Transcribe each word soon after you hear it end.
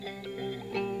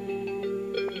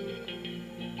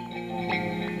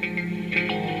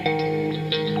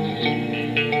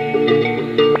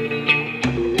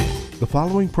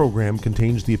following program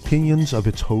contains the opinions of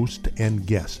its host and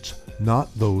guests, not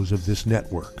those of this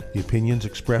network. The opinions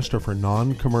expressed are for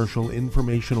non-commercial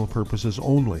informational purposes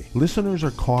only. Listeners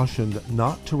are cautioned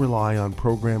not to rely on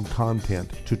program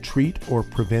content to treat or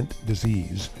prevent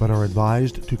disease, but are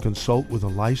advised to consult with a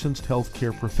licensed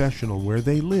healthcare professional where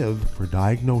they live for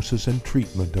diagnosis and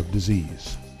treatment of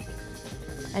disease.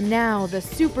 And now, the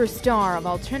superstar of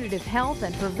alternative health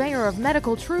and purveyor of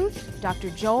medical truth, Dr.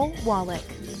 Joel Wallach.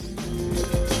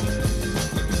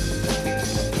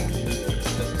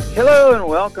 Hello and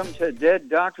welcome to Dead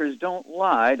Doctors Don't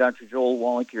Lie. Dr. Joel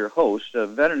Wallach, your host, a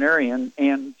veterinarian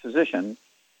and physician.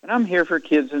 And I'm here for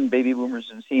kids and baby boomers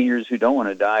and seniors who don't want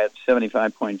to die at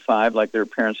 75.5 like their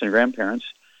parents and grandparents.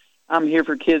 I'm here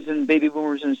for kids and baby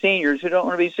boomers and seniors who don't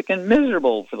want to be sick and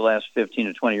miserable for the last 15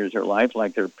 to 20 years of their life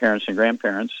like their parents and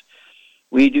grandparents.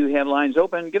 We do have lines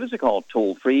open. Give us a call,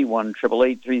 toll-free,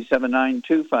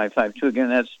 1-888-379-2552. Again,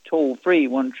 that's toll-free,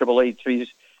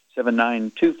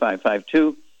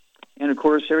 1-888-379-2552. And, of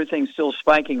course, everything's still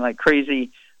spiking like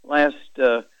crazy. Last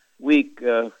week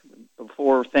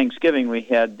before Thanksgiving, we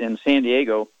had in San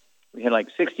Diego, we had like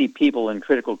 60 people in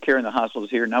critical care in the hospitals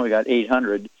here. Now we got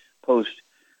 800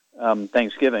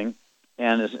 post-Thanksgiving,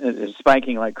 and it's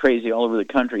spiking like crazy all over the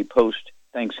country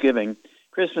post-Thanksgiving.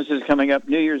 Christmas is coming up,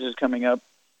 New Year's is coming up,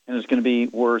 and it's going to be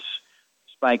worse,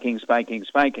 spiking. Well,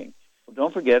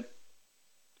 don't forget,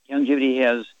 Youngevity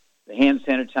has the hand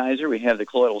sanitizer. We have the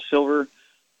colloidal silver.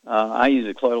 I use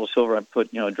the colloidal silver. I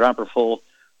put, a dropper full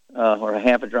or a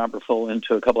half a dropper full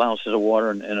into a couple ounces of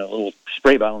water and a little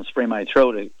spray bottle and spray my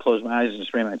throat. I close my eyes and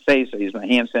spray my face. I use my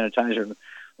hand sanitizer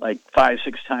like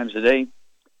 5-6 times a day,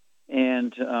 and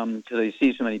because I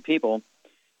see so many people.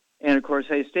 And, of course,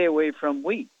 I stay away from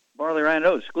wheat, barley, rye, and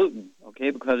oats, gluten, okay,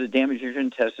 because it damages your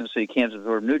intestines so you can't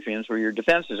absorb nutrients where your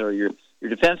defenses are. Your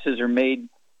defenses are made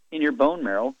in your bone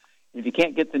marrow. If you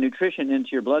can't get the nutrition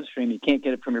into your bloodstream, you can't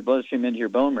get it from your bloodstream into your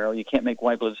bone marrow, you can't make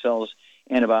white blood cells,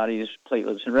 antibodies,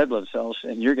 platelets, and red blood cells,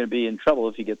 and you're going to be in trouble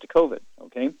if you get the COVID,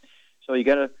 okay? So you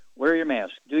got to wear your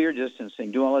mask, do your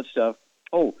distancing, do all that stuff.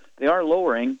 Oh, they are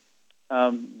lowering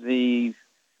the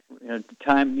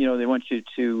time, they want you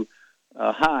to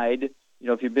hide.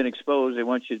 If you've been exposed, they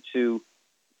want you to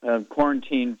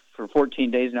quarantine for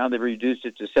 14 days. Now they've reduced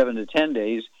it to 7 to 10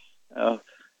 days.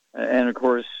 And, of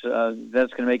course,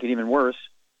 that's going to make it even worse.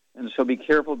 And so be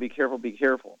careful. A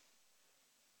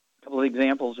couple of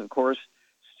examples, of course,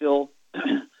 still,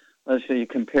 let's say you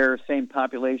compare same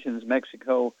populations,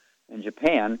 Mexico and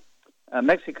Japan.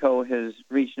 Mexico has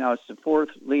reached now, it's the fourth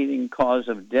leading cause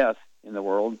of death in the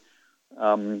world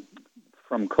from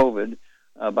COVID,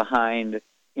 behind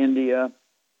India,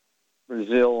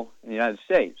 Brazil, and the United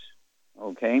States.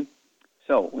 Okay?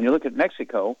 So when you look at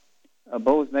Mexico,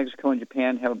 both Mexico and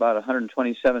Japan have about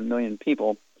 127 million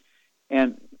people.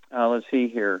 And let's see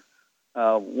here,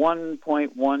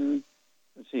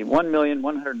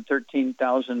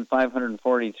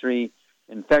 1,113,543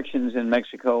 infections in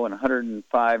Mexico and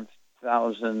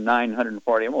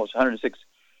 105,940, almost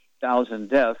 106,000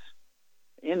 deaths.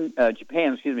 In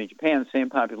Japan, same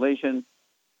population,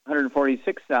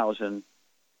 146,000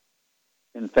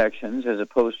 infections as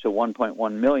opposed to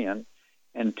 1.1 million.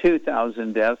 And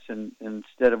 2,000 deaths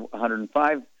instead of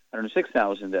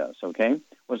 106,000 deaths, okay?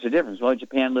 What's the difference? Well,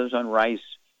 Japan lives on rice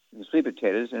and sweet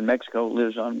potatoes, and Mexico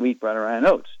lives on wheat, butter, and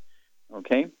oats,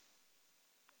 okay?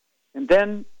 And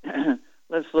then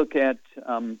let's look at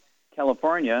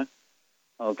California,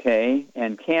 okay,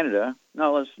 and Canada.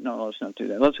 Let's not do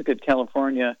that. Let's look at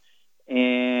California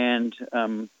and,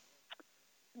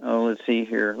 let's see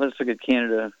here. Let's look at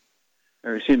California.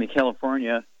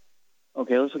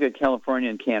 Okay, let's look at California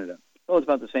and Canada. Oh, it's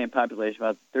about the same population,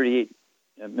 about 38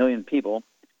 million people.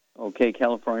 Okay,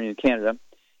 California and Canada.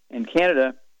 And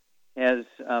Canada has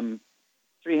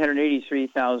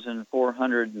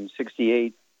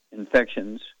 383,468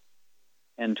 infections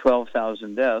and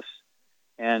 12,000 deaths.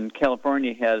 And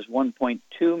California has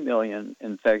 1.2 million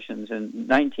infections and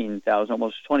 19,000,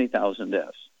 almost 20,000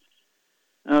 deaths.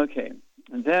 Okay,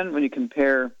 and then when you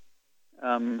compare...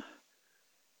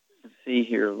 let's see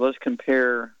here. Let's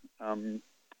compare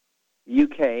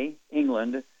UK,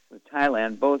 England, with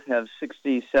Thailand. Both have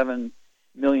 67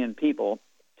 million people.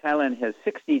 Thailand has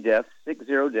 60 deaths,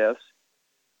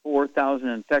 4,000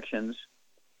 infections,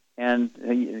 and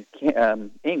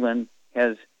England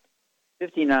has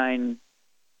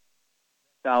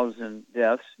 59,000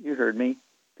 deaths. You heard me,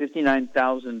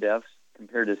 59,000 deaths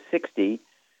compared to 60.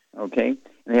 Okay, and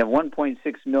they have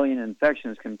 1.6 million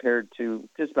infections compared to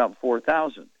just about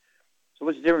 4,000. So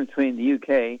what's the difference between the UK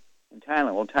and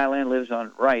Thailand? Well, Thailand lives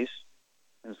on rice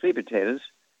and sweet potatoes,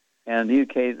 and the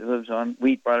UK lives on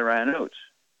wheat, barley, rye, and oats.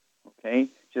 Okay,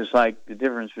 just like the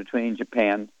difference between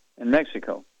Japan and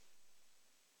Mexico.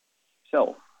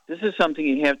 So this is something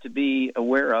you have to be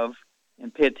aware of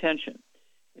and pay attention.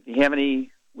 If you have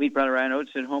any wheat, barley, rye, and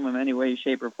oats at home in any way,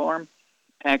 shape, or form,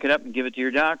 pack it up and give it to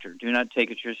your doctor. Do not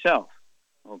take it yourself.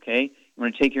 Okay, you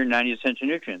want to take your 90 essential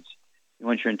nutrients. You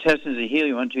want your intestines to heal.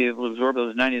 You want to be able to absorb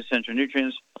those 90 essential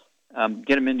nutrients.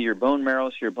 Get them into your bone marrow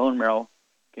so your bone marrow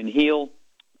can heal,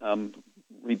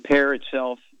 repair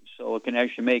itself, so it can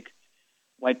actually make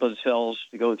white blood cells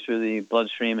to go through the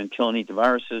bloodstream and kill and eat the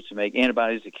viruses, to make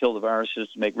antibodies to kill the viruses,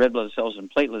 to make red blood cells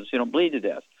and platelets so you don't bleed to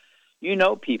death. You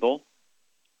know people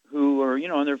who are,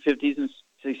 in their 50s and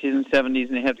 60s and 70s,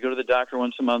 and they have to go to the doctor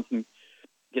once a month and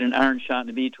get an iron shot and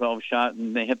a B12 shot,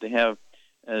 and they have to have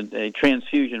a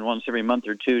transfusion once every month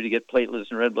or two to get platelets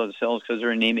and red blood cells because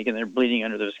they're anemic and they're bleeding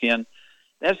under their skin.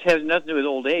 That has nothing to do with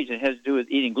old age. It has to do with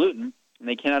eating gluten, and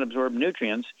they cannot absorb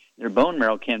nutrients. Their bone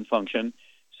marrow can't function,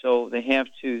 so they have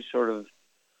to sort of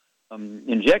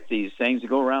inject these things to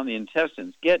go around the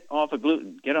intestines. Get off of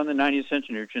gluten. Get on the 90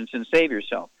 essential nutrients and save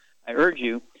yourself. I urge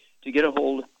you to get a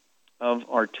hold of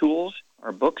our tools,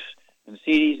 our books, and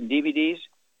CDs and DVDs.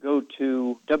 Go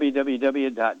to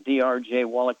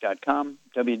www.drjwallach.com,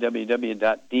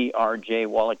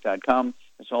 www.drjwallach.com.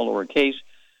 It's all lowercase.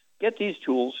 Get these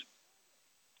tools.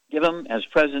 Give them as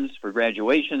presents for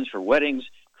graduations, for weddings,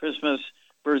 Christmas,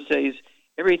 birthdays,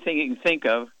 everything you can think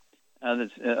of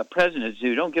that's a present is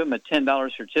due. Don't give them a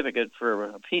 $10 certificate for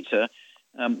a pizza.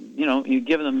 You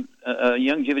give them a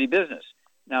Youngevity business.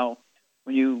 Now,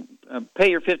 when you pay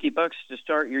your $50 to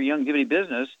start your Youngevity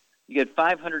business, you get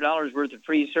 $500 worth of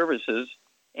free services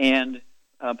and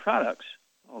products,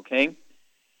 okay?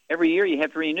 Every year you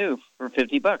have to renew for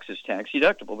 $50. It's tax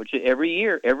deductible, but every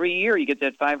year you get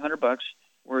that $500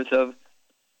 worth of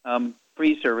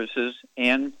free services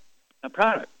and a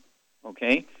product,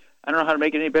 okay? I don't know how to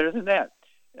make it any better than that.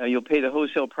 You'll pay the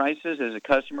wholesale prices as a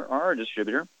customer or a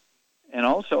distributor, and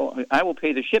also I will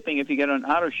pay the shipping if you get on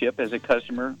auto ship as a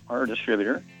customer or a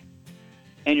distributor.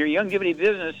 And your Youngevity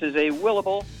business is a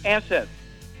willable asset.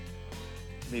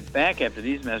 We'll be back after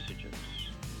these messages.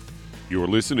 You're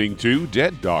listening to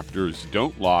Dead Doctors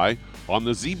Don't Lie on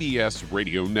the ZBS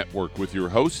Radio Network with your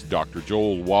host, Dr.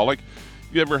 Joel Wallach.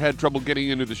 If you ever had trouble getting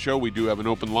into the show, we do have an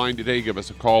open line today. Give us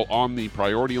a call on the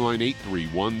priority line,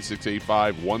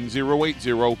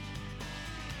 831-685-1080.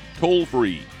 Toll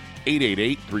free,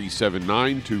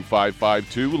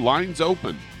 888-379-2552. Lines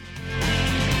open.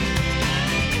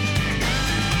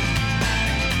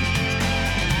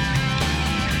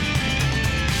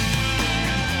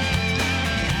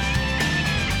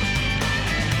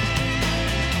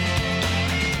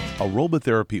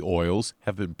 Aromatherapy oils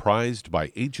have been prized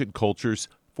by ancient cultures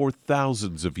for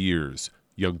thousands of years.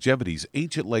 Youngevity's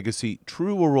ancient legacy,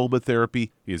 true aromatherapy,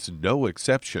 is no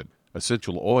exception.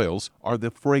 Essential oils are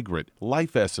the fragrant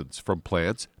life essence from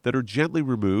plants that are gently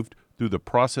removed through the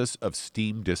process of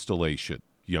steam distillation.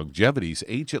 Youngevity's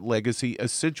ancient legacy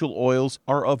essential oils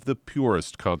are of the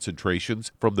purest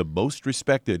concentrations from the most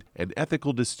respected and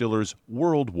ethical distillers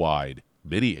worldwide.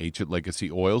 Many ancient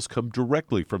legacy oils come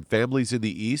directly from families in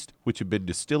the East which have been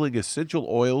distilling essential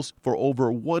oils for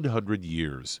over 100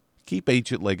 years. Keep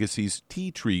Ancient Legacy's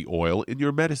tea tree oil in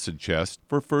your medicine chest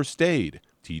for first aid.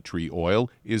 Tea tree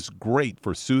oil is great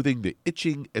for soothing the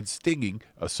itching and stinging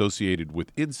associated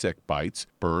with insect bites,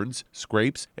 burns,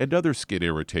 scrapes, and other skin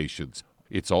irritations.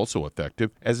 It's also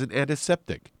effective as an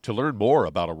antiseptic. To learn more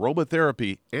about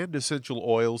aromatherapy and essential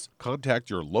oils, contact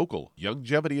your local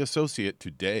Youngevity associate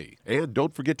today. And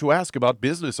don't forget to ask about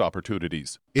business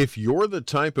opportunities. If you're the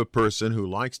type of person who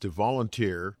likes to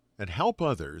volunteer and help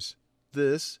others,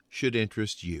 this should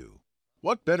interest you.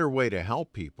 What better way to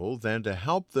help people than to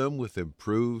help them with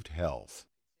improved health?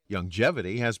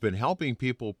 Youngevity has been helping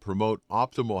people promote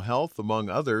optimal health, among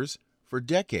others, for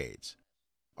decades.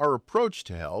 Our approach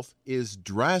to health is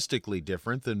drastically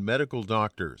different than medical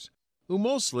doctors, who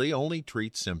mostly only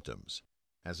treat symptoms.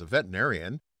 As a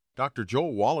veterinarian, Dr.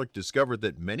 Joel Wallach discovered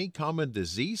that many common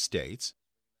disease states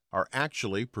are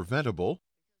actually preventable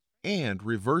and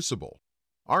reversible.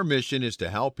 Our mission is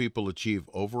to help people achieve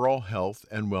overall health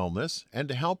and wellness, and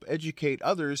to help educate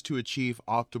others to achieve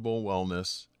optimal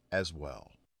wellness as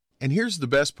well. And here's the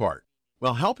best part.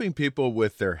 While helping people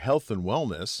with their health and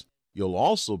wellness, you'll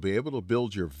also be able to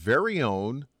build your very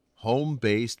own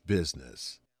home-based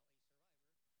business.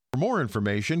 For more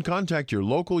information, contact your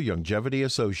local Youngevity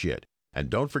associate. And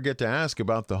don't forget to ask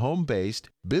about the home-based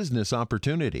business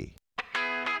opportunity.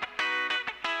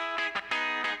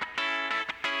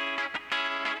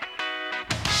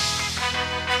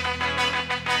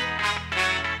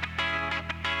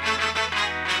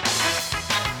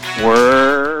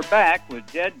 We're back with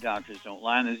Dead Doctors Don't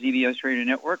Lie on the ZBS Radio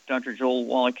Network. Dr. Joel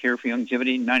Wallach here for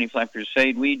Longevity 95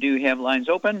 Crusade. We do have lines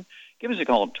open. Give us a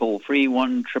call toll-free,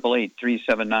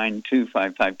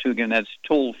 1-888-379-2552. Again, that's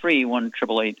toll-free,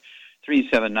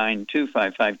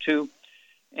 1-888-379-2552.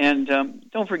 And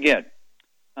don't forget,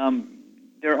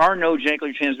 there are no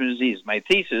genetically transmitted diseases. My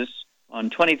thesis on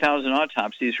 20,000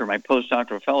 autopsies for my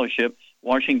postdoctoral fellowship,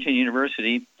 Washington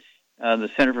University,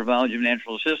 the Center for Biology of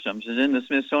Natural Systems, is in the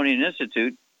Smithsonian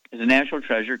Institute, is a national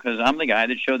treasure because I'm the guy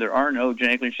that showed there are no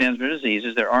genetically transmitted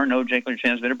diseases, there are no genetically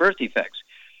transmitted birth defects.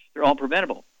 They're all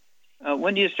preventable.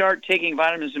 When do you start taking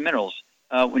vitamins and minerals?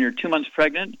 When you're 2 months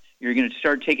pregnant, you're going to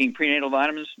start taking prenatal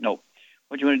vitamins? No.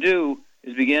 What you want to do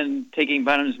is begin taking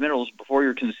vitamins and minerals before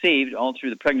you're conceived, all through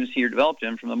the pregnancy you're developed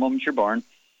in from the moment you're born.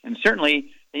 And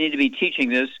certainly they need to be teaching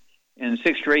this in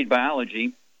sixth grade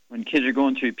biology when kids are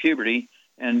going through puberty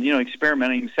and,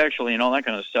 experimenting sexually and all that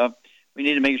kind of stuff. We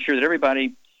need to make sure that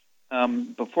everybody,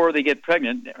 before they get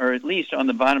pregnant, or at least on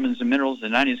the vitamins and minerals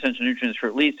and 90 essential nutrients for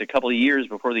at least a couple of years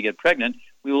before they get pregnant,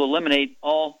 we will eliminate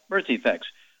all birth defects.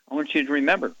 I want you to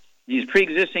remember, these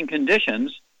pre-existing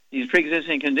conditions, we're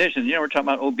talking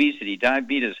about obesity,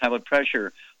 diabetes, high blood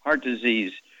pressure, heart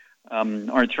disease,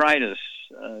 arthritis,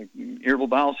 irritable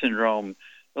bowel syndrome,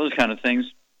 those kind of things,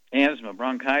 asthma,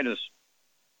 bronchitis.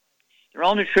 They're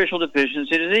all nutritional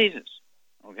deficiency diseases,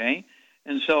 okay?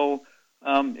 And so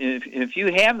if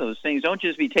you have those things, don't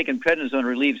just be taking prednisone to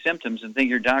relieve symptoms and think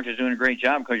your doctor's doing a great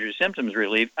job because your symptoms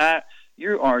relieve.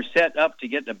 You are set up to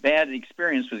get a bad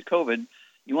experience with COVID.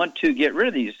 You want to get rid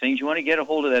of these things. You want to get a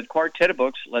hold of that quartet of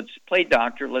books. Let's Play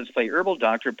Doctor, Let's Play Herbal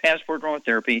Doctor, Passport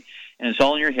Aromatherapy, and it's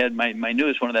all in your head. My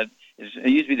newest one of that it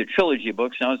used to be the trilogy of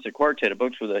books. Now it's the quartet of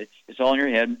books it's all in your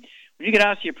head. When you get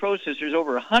osteoporosis, there's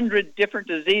over 100 different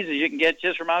diseases you can get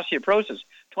just from osteoporosis.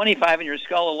 25 in your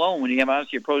skull alone when you have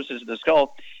osteoporosis of the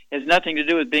skull has nothing to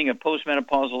do with being a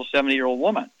postmenopausal 70-year-old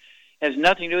woman. It has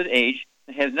nothing to do with age.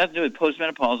 It has nothing to do with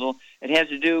postmenopausal. It has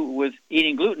to do with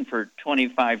eating gluten for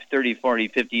 25, 30, 40,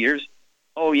 50 years.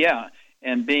 Oh, yeah,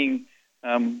 and being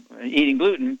eating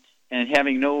gluten and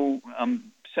having no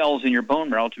cells in your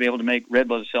bone marrow to be able to make red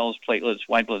blood cells, platelets,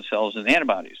 white blood cells, and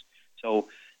antibodies. So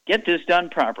get this done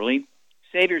properly.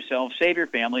 Save yourself, save your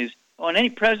families. Oh, and any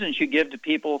presents you give to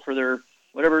people for their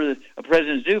whatever a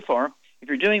president's due for, if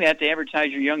you're doing that to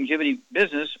advertise your longevity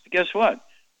business, guess what?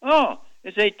 Oh,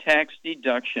 it's a tax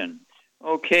deduction.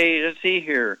 Okay, let's see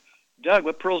here. Doug,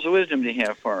 what pearls of wisdom do you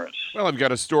have for us? Well, I've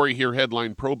got a story here,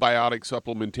 headline, Probiotic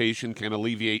Supplementation Can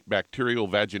Alleviate Bacterial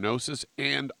Vaginosis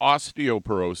and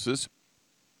Osteoporosis.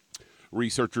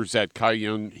 Researchers at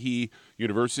Kyung-hee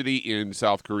University in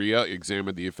South Korea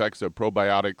examined the effects of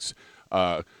probiotics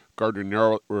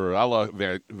Gardnerella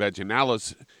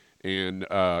vaginalis and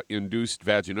induced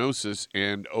vaginosis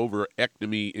and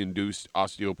ovariectomy-induced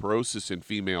osteoporosis in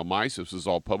female mice. This was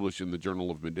all published in the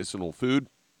Journal of Medicinal Food.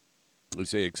 They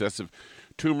say excessive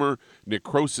tumor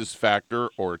necrosis factor,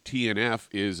 or TNF,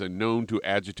 is known to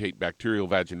agitate bacterial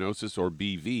vaginosis, or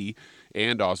BV,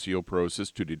 and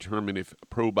osteoporosis. To determine if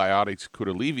probiotics could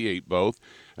alleviate both,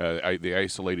 they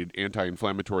isolated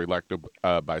anti-inflammatory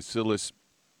Lactobacillus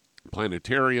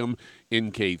plantarum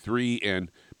NK3 and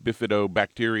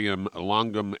Bifidobacterium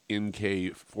longum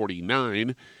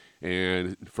NK49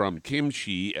 and from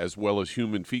kimchi, as well as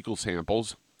human fecal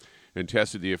samples, and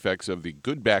tested the effects of the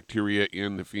good bacteria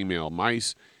in the female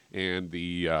mice and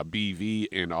the BV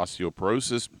and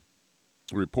osteoporosis.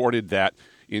 Reported that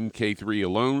NK3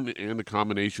 alone and the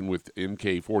combination with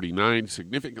NK49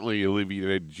 significantly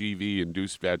alleviated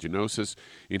GV-induced vaginosis,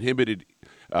 inhibited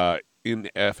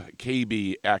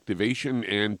NF-kB activation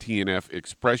and TNF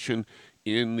expression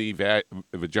in the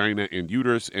vagina and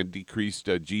uterus, and decreased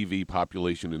GV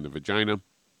population in the vagina.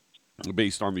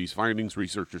 Based on these findings,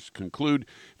 researchers conclude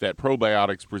that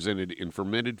probiotics presented in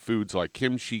fermented foods like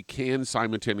kimchi can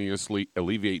simultaneously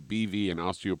alleviate BV and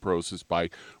osteoporosis by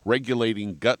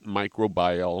regulating gut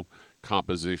microbiome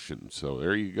composition. So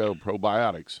there you go,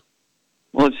 probiotics.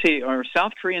 Well, let's see. Are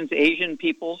South Koreans Asian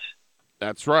peoples?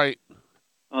 That's right.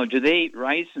 Oh, do they eat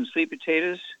rice and sweet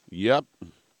potatoes? Yep.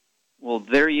 Well,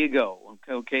 there you go.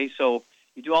 Okay, so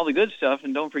you do all the good stuff,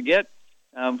 and don't forget,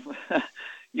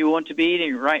 you want to be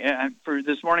eating right. For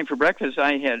this morning for breakfast,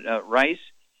 I had rice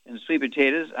and sweet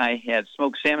potatoes. I had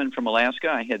smoked salmon from Alaska.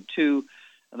 I had 2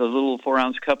 of those little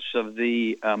 4-ounce cups of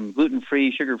the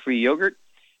gluten-free, sugar-free yogurt.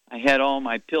 I had all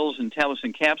my pills and tablets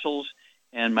and capsules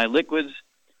and my liquids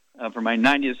for my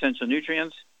 90 essential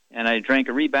nutrients, and I drank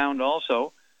a Rebound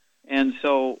also. And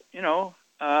so,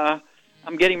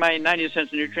 I'm getting my 90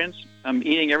 essential nutrients. I'm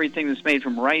eating everything that's made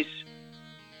from rice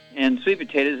and sweet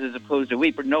potatoes as opposed to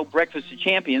wheat. But no breakfast of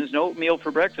champions, no oatmeal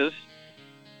for breakfast.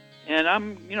 And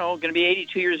I'm, going to be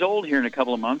 82 years old here in a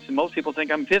couple of months, and most people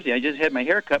think I'm 50. I just had my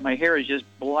hair cut. My hair is just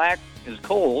black as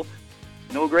coal,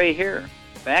 no gray hair.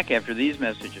 Back after these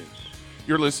messages.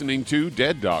 You're listening to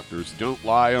Dead Doctors Don't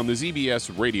Lie on the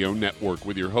ZBS Radio Network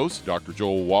with your host, Dr.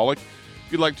 Joel Wallach.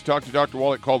 If you'd like to talk to Dr.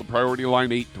 Wallach, call the priority line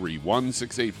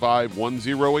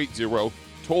 831-685-1080,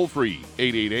 toll free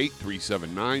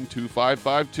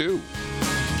 888-379-2552.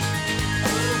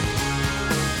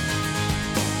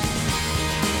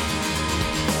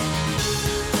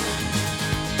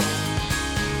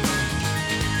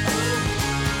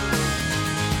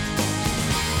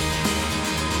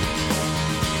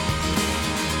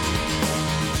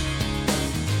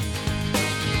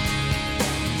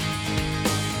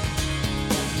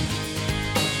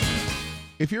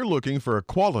 If you're looking for a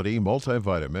quality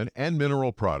multivitamin and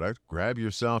mineral product, grab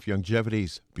yourself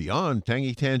Youngevity's Beyond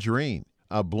Tangy Tangerine,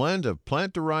 a blend of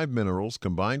plant-derived minerals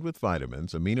combined with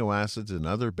vitamins, amino acids, and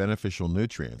other beneficial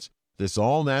nutrients. This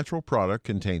all-natural product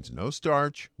contains no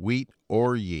starch, wheat,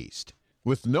 or yeast,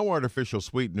 with no artificial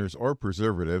sweeteners or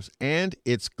preservatives, and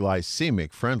it's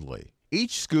glycemic friendly.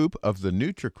 Each scoop of the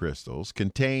NutriCrystals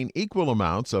contain equal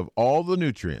amounts of all the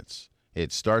nutrients.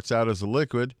 It starts out as a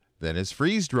liquid, then is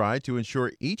freeze-dried to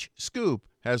ensure each scoop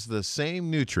has the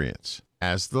same nutrients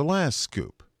as the last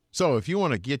scoop. So if you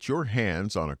want to get your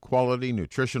hands on a quality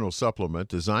nutritional supplement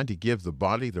designed to give the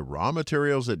body the raw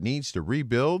materials it needs to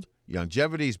rebuild,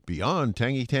 Youngevity's Beyond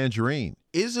Tangy Tangerine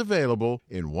is available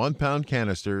in 1-pound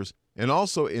canisters and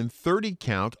also in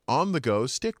 30-count on-the-go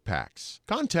stick packs.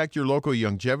 Contact your local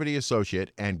Youngevity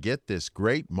associate and get this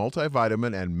great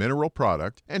multivitamin and mineral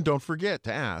product. And don't forget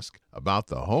to ask about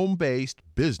the home-based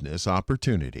business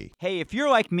opportunity. Hey, if you're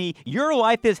like me, your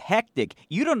life is hectic.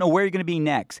 You don't know where you're going to be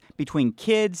next. Between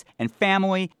kids and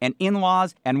family and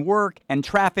in-laws and work and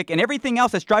traffic and everything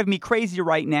else that's driving me crazy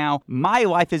right now, my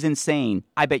life is insane.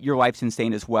 I bet your life's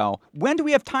insane as well. When do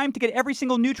we have time to get every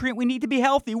single nutrient we need to be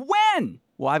healthy? When?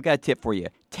 Well, I've got a tip for you.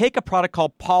 Take a product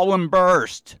called Pollen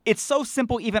Burst. It's so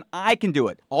simple, even I can do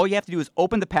it. All you have to do is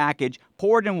open the package,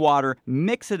 pour it in water,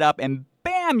 mix it up, and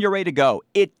bam, you're ready to go.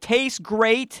 It tastes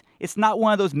great. It's not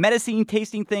one of those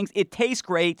medicine-tasting things. It tastes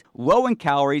great, low in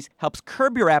calories, helps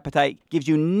curb your appetite, gives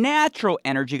you natural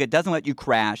energy that doesn't let you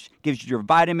crash, gives you your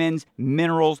vitamins,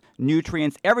 minerals,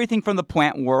 nutrients, everything from the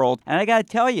plant world. And I got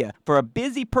to tell you, for a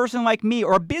busy person like me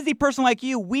or a busy person like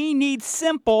you, we need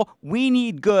simple, we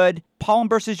need good. Pollen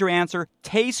Burst is your answer.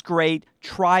 Tastes great.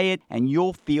 Try it, and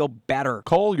you'll feel better.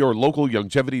 Call your local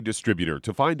Youngevity distributor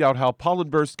to find out how Pollen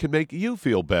Burst can make you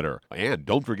feel better. And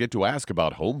don't forget to ask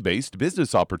about home-based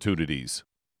business opportunities.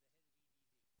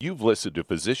 You've listened to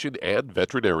physician and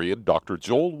veterinarian Dr.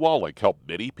 Joel Wallach help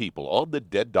many people on the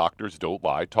Dead Doctors Don't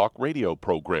Lie talk radio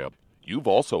program. You've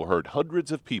also heard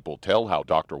hundreds of people tell how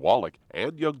Dr. Wallach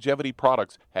and Youngevity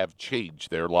products have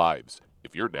changed their lives.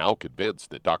 If you're now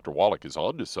convinced that Dr. Wallach is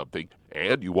onto something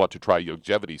and you want to try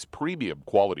Youngevity's premium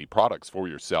quality products for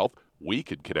yourself, we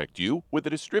can connect you with a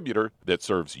distributor that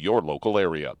serves your local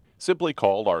area. Simply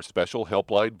call our special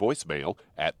helpline voicemail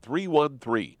at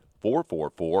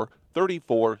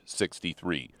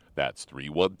 313-444-3463. That's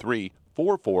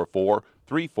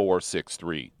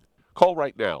 313-444-3463. Call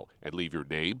right now and leave your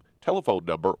name, telephone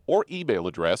number, or email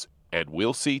address, and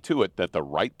we'll see to it that the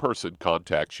right person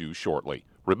contacts you shortly.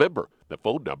 Remember, the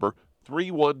phone number,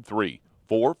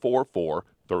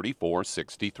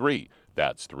 313-444-3463.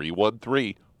 That's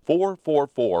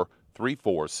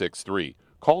 313-444-3463.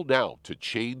 Call now to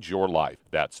change your life.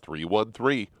 That's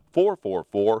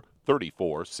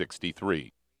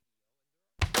 313-444-3463.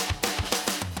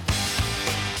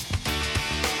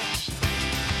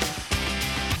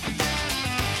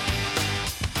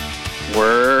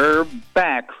 We're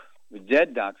back with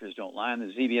Dead Doctors Don't Lie on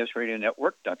the ZBS Radio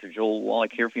Network. Dr. Joel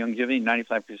Wallach here for Youngevity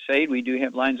 95 Crusade. We do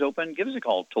have lines open. Give us a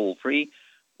call toll-free,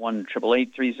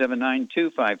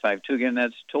 1-888-379-2552. Again,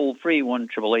 that's toll-free,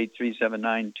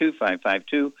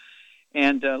 1-888-379-2552.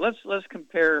 And let's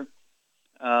compare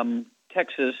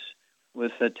Texas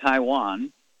with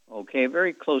Taiwan. Okay, a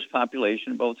very close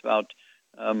population, both about,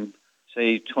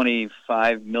 say,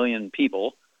 25 million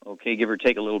people, okay, give or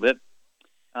take a little bit.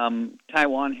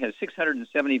 Taiwan has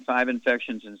 675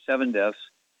 infections and 7 deaths.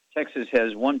 Texas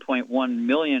has 1.1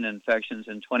 million infections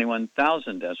and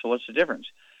 21,000 deaths. So what's the difference?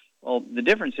 Well, the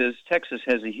difference is Texas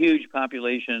has a huge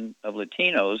population of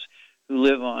Latinos who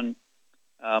live on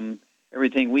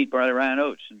everything wheat, barley, rye, and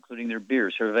oats, including their beer,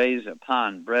 cerveza,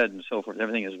 pan, bread, and so forth.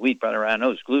 Everything is wheat, barley, rye, and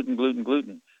oats, gluten, gluten,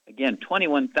 gluten. Again,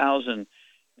 21,000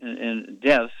 in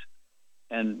deaths,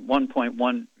 and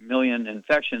 1.1 million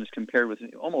infections compared with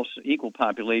almost equal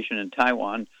population in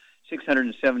Taiwan,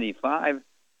 675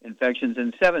 infections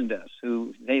and 7 deaths,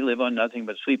 who they live on nothing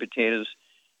but sweet potatoes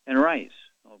and rice,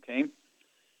 okay?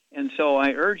 And so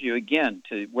I urge you, again,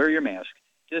 to wear your mask,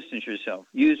 distance yourself,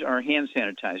 use our hand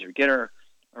sanitizer, get our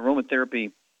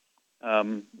aromatherapy,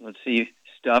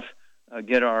 stuff,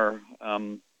 get our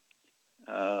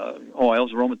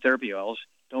oils, aromatherapy oils.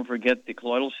 Don't forget the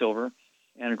colloidal silver.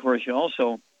 And, of course, you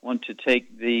also want to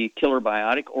take the Killer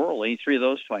Biotic orally, 3 of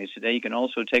those twice a day. You can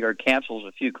also take our capsules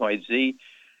of Fucoid Z.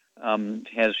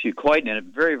 Has fucoid in it,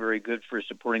 very, very good for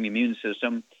supporting the immune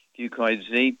system, Fucoid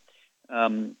Z.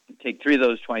 Take 3 of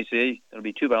those twice a day. That'll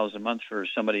be $2 a month for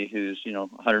somebody who's,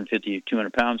 150,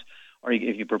 200 pounds. Or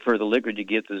if you prefer the liquid, you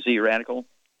get the Z Radical,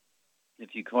 the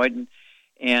Fucoid.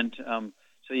 And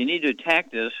so you need to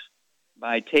attack this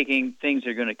by taking things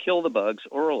that are going to kill the bugs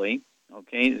orally,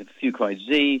 okay, the Fucoid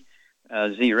Z,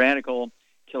 Z Radical,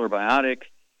 Killer Biotic,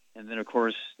 and then, of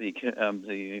course, the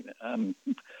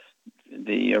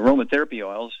aromatherapy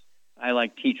oils. I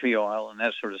like tea tree oil and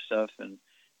that sort of stuff, and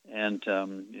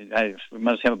I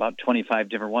must have about 25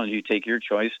 different ones. You take your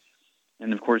choice.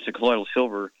 And, of course, the colloidal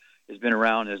silver has been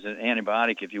around as an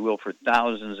antibiotic, if you will, for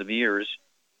thousands of years.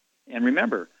 And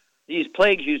remember, these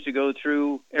plagues used to go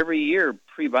through every year.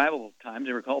 Pre-Bible times,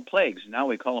 they were called plagues. Now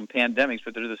we call them pandemics,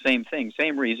 but they're the same thing,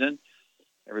 same reason.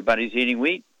 Everybody's eating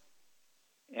wheat,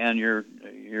 and your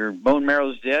bone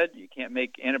marrow's dead. You can't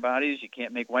make antibodies. You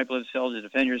can't make white blood cells to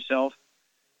defend yourself.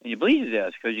 And you bleed to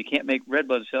death because you can't make red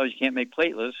blood cells. You can't make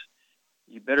platelets.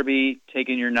 You better be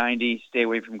taking your 90, stay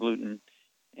away from gluten,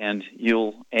 and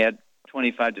you'll add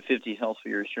 25 to 50 healthy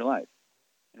years to your life.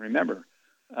 And remember,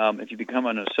 if you become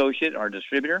an associate or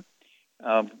distributor,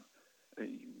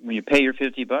 when you pay your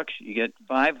 $50, you get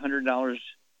 $500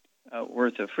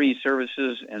 worth of free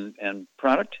services and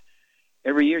product.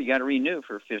 Every year you got to renew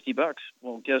for $50.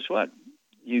 Well, guess what?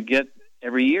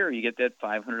 Every year you get that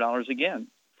 $500 again,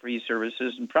 free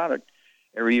services and product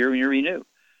every year when you renew.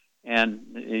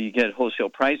 And you get wholesale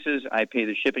prices. I pay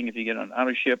the shipping if you get on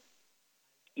auto ship.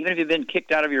 Even if you've been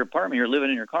kicked out of your apartment, you're living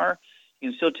in your car, you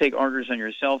can still take orders on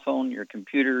your cell phone, your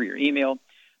computer, your email,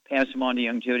 pass them on to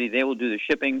Youngevity. They will do the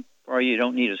shipping for you. You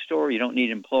don't need a store. You don't need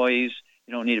employees.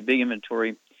 You don't need a big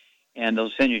inventory. And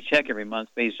they'll send you a check every month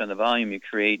based on the volume you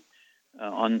create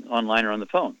online or on the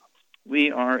phone.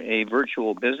 We are a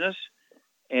virtual business,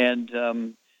 and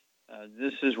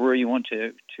this is where you want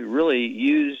to really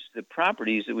use the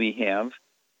properties that we have,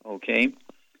 okay?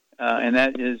 And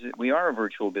that is we are a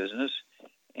virtual business,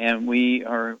 and we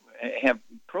have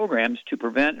programs to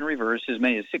prevent and reverse as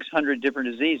many as 600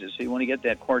 different diseases. So you want to get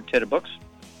that quartet of books,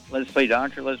 Let's Play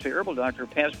Doctor, Let's Play Herbal Doctor,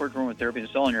 Passport to Aromatherapy,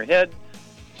 install in your head.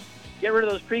 Get rid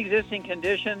of those pre-existing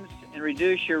conditions and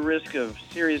reduce your risk of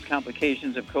serious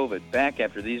complications of COVID. Back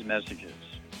after these messages.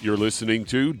 You're listening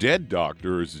to Dead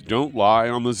Doctors Don't Lie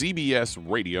on the ZBS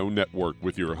Radio Network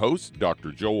with your host,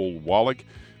 Dr. Joel Wallach.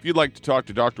 If you'd like to talk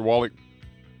to Dr. Wallach,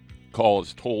 call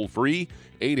us toll-free,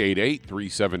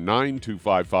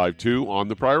 888-379-2552. On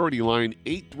the priority line,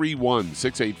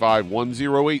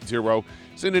 831-685-1080.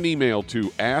 Send an email to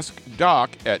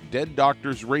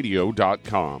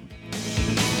askdoc@deaddoctorsradio.com.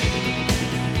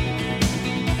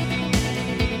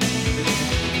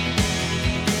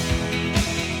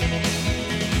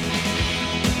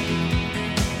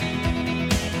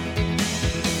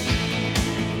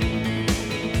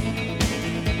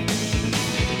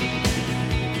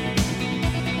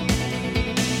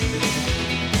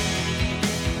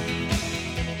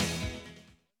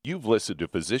 You've listened to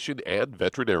physician and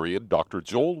veterinarian Dr.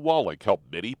 Joel Wallach help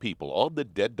many people on the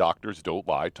Dead Doctors Don't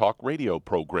Lie talk radio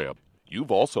program.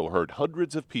 You've also heard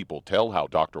hundreds of people tell how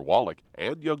Dr. Wallach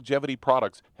and Youngevity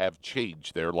products have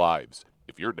changed their lives.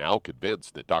 If you're now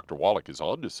convinced that Dr. Wallach is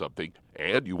onto something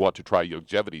and you want to try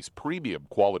Youngevity's premium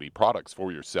quality products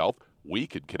for yourself, we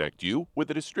can connect you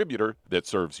with a distributor that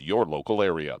serves your local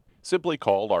area. Simply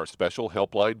call our special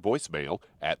helpline voicemail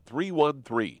at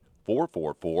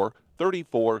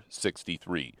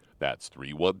 313-444-3463. That's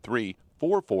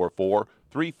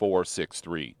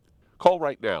 313-444-3463. Call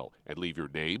right now and leave your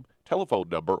name, telephone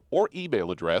number, or email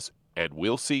address, and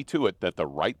we'll see to it that the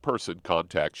right person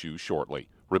contacts you shortly.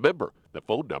 Remember, the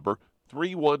phone number,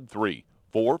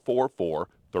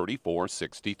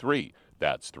 313-444-3463.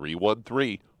 That's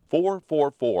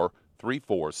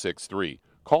 313-444-3463.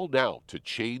 Call now to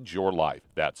change your life.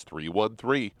 That's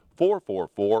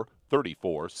 313-444-3463.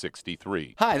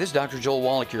 3463. Hi, this is Dr. Joel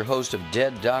Wallach, your host of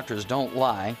Dead Doctors Don't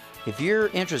Lie. If you're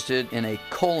interested in a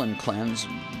colon cleanse,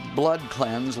 blood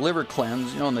cleanse, liver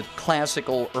cleanse, in the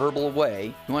classical herbal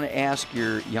way, you want to ask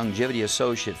your Youngevity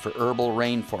associate for Herbal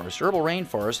Rainforest. Herbal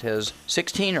Rainforest has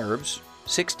 16 herbs,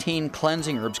 16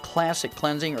 cleansing herbs, classic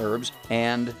cleansing herbs,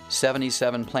 and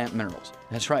 77 plant minerals.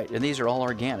 That's right, and these are all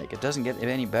organic. It doesn't get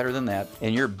any better than that.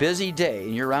 In your busy day,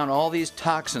 and you're around all these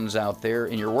toxins out there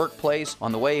in your workplace,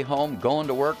 on the way home, going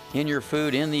to work, in your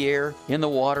food, in the air, in the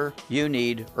water, you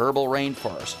need Herbal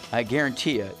Rainforest. I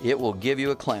guarantee you, it will give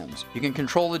you a cleanse. You can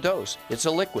control the dose. It's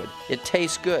a liquid. It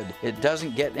tastes good. It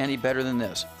doesn't get any better than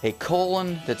this. A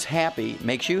colon that's happy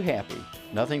makes you happy.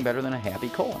 Nothing better than a happy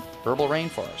colon. Herbal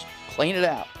Rainforest. Clean it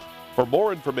out. For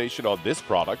more information on this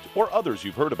product or others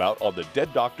you've heard about on the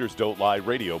Dead Doctors Don't Lie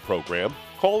radio program,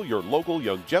 call your local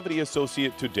Youngevity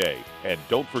associate today. And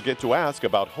don't forget to ask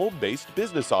about home-based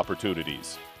business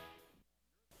opportunities.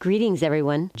 Greetings,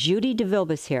 everyone. Judy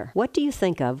DeVilbus here. What do you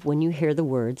think of when you hear the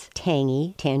words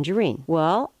tangy tangerine?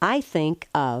 Well, I think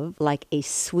of like a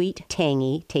sweet,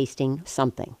 tangy tasting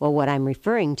something. Well, what I'm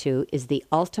referring to is the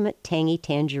Ultimate Tangy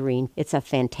Tangerine. It's a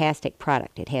fantastic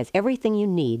product. It has everything you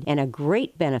need, and a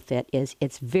great benefit is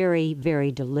it's very,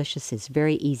 very delicious. It's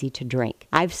very easy to drink.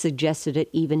 I've suggested it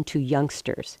even to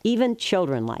youngsters. Even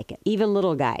children like it. Even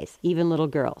little guys. Even little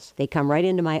girls. They come right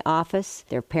into my office.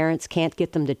 Their parents can't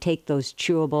get them to take those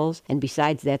chewables, and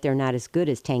besides that, they're not as good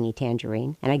as Tangy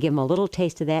Tangerine. And I give them a little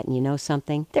taste of that, and you know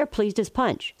something? They're pleased as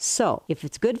punch. So, if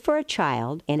it's good for a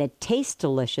child and it tastes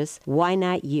delicious, why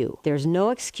not you? There's no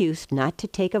excuse not to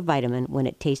take a vitamin when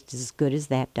it tastes as good as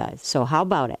that does. So how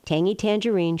about it? Tangy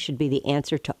Tangerine should be the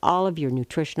answer to all of your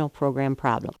nutritional program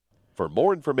problems. For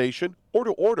more information or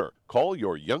to order, call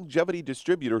your Youngevity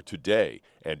distributor today.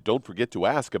 And don't forget to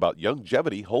ask about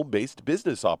Youngevity home-based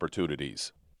business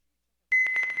opportunities.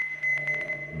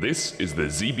 This is the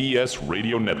ZBS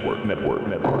Radio Network.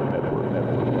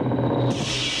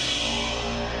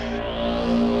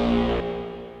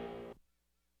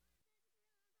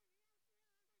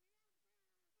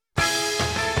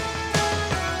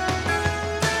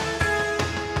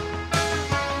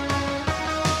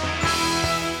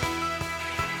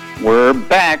 We're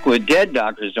back with Dead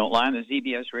Doctors Don't Lie on the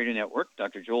ZBS Radio Network.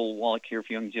 Dr. Joel Wallach here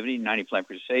for Youngevity 95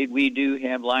 Crusade. We do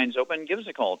have lines open. Give us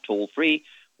a call, toll-free,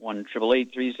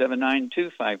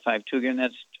 1-888-379-2552. Again,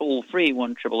 that's toll-free,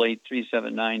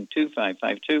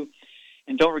 1-888-379-2552.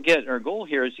 And don't forget, our goal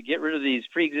here is to get rid of these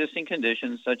pre-existing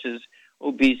conditions such as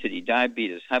obesity,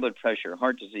 diabetes, high blood pressure,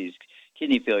 heart disease,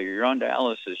 kidney failure. You're on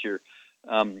dialysis. You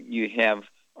have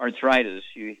arthritis.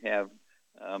 You have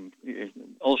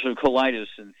ulcerative colitis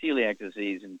and celiac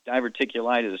disease and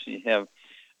diverticulitis. You have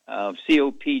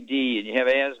COPD, and you have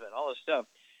asthma and all this stuff.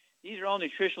 These are all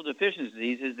nutritional deficiency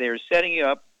diseases. They're setting you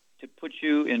up to put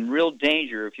you in real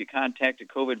danger if you contact a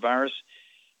COVID virus.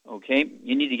 Okay,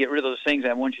 you need to get rid of those things.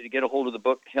 I want you to get a hold of the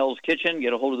book Hell's Kitchen,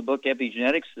 get a hold of the book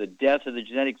Epigenetics, The Death of the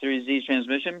Genetic Theory of Disease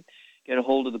Transmission, get a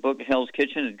hold of the book Hell's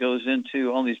Kitchen. It goes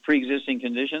into all these pre-existing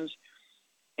conditions.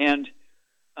 And,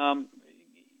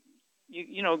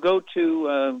 go to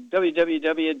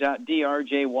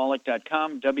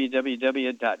www.drjwallach.com,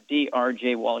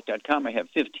 www.drjwallach.com. I have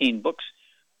 15 books.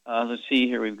 Let's see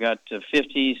here. We've got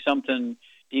 50-something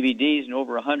DVDs and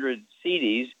over 100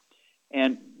 CDs.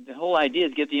 And the whole idea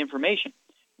is get the information.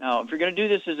 Now, if you're going to do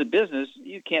this as a business,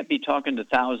 you can't be talking to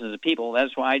thousands of people.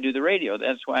 That's why I do the radio.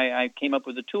 That's why I came up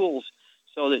with the tools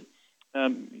so that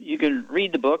you can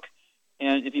read the book,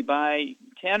 and if you buy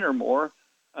 10 or more,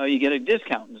 you get a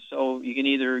discount. And so you can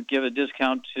either give a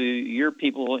discount to your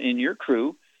people in your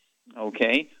crew,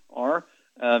 okay, or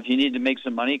if you need to make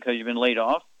some money because you've been laid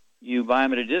off, you buy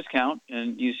them at a discount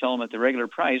and you sell them at the regular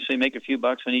price, so you make a few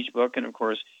bucks on each book, and of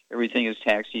course, everything is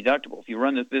tax deductible. If you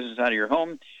run this business out of your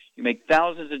home, you make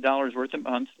thousands of dollars worth a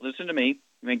month. Listen to me.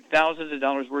 You make thousands of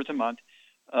dollars worth a month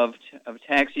of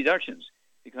tax deductions,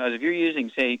 because if you're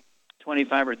using, say,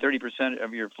 25 or 30%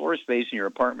 of your floor space in your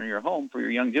apartment or your home for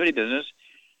your Youngevity business,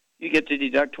 you get to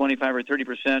deduct 25 or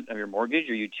 30% of your mortgage,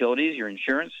 your utilities, your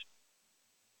insurance.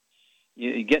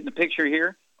 You get in the picture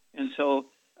here. And so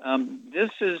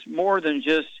this is more than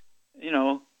just,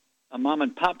 a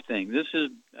mom-and-pop thing. This is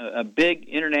a big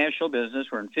international business.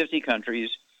 We're in 50 countries,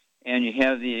 and you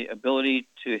have the ability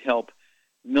to help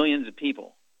millions of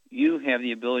people. You have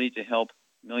the ability to help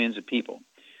millions of people.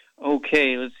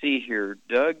 Okay, let's see here.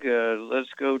 Doug, let's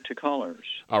go to callers.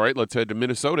 All right, let's head to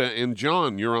Minnesota. And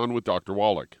John, you're on with Dr.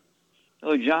 Wallach.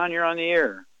 Hello, John, you're on the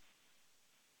air.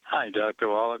 Hi, Dr.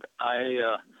 Wallach.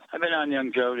 I've been on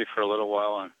Youngevity for a little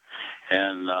while,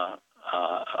 and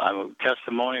I'm a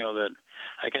testimonial that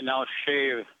I can now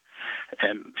shave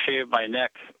and shave my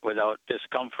neck without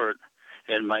discomfort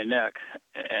in my neck,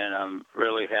 and I'm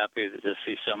really happy to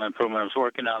see some improvement. I was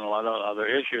working on a lot of other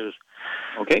issues.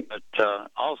 Okay. But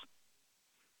also,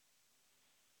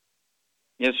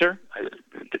 yes, sir. I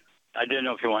didn't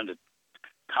know if you wanted to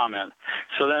comment.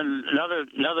 So then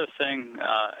another thing,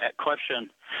 question.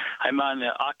 I'm on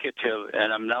the Occutive,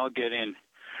 and I'm now getting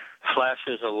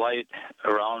flashes of light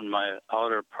around my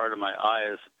outer part of my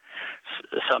eyes.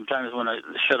 Sometimes when I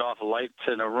shut off lights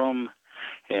in a room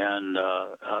and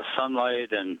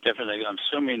sunlight and different things, I'm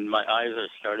assuming my eyes are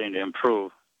starting to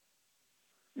improve.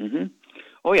 Mm-hmm.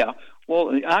 Oh, yeah.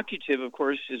 Well, the Occutive, of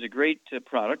course, is a great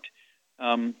product.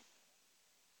 It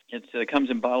comes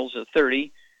in bottles of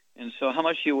 30. And so how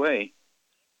much do you weigh?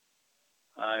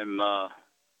 I'm how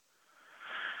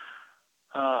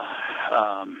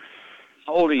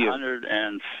old are you?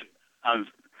 I'm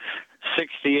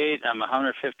 68. I'm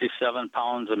 157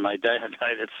 pounds, and my dad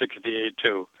died at 68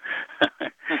 too.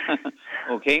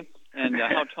 Okay. And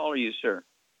how tall are you, sir?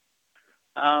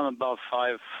 I'm about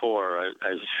 5'4".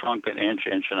 I shrunk an inch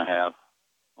and a half.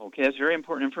 Okay, that's very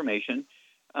important information.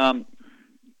 Down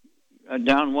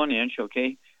 1 inch,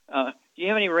 okay. Do you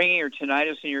have any ringing or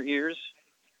tinnitus in your ears?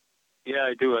 Yeah,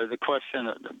 I do. The question,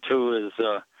 too, is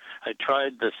I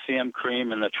tried the CM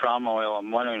cream and the trauma oil. I'm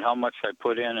wondering how much I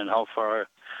put in and how far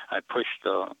I pushed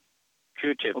the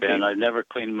Q-tip in. I never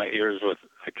cleaned my ears with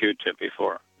a Q-tip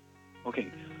before. Okay.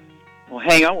 Well,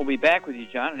 hang on. We'll be back with you,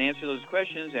 John, and answer those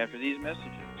questions after these messages.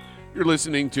 You're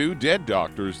listening to Dead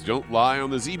Doctors Don't Lie on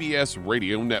the ZBS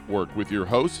Radio Network with your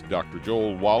host, Dr.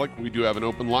 Joel Wallach. We do have an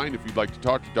open line. If you'd like to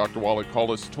talk to Dr. Wallach,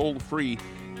 call us toll-free,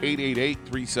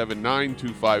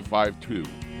 888-379-2552.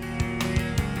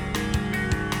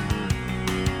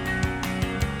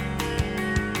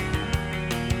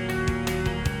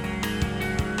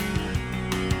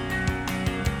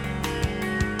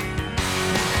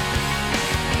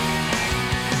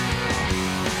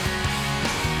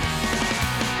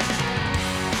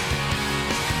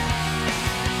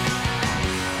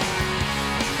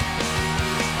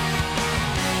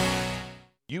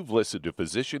 You've listened to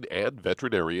physician and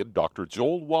veterinarian Dr.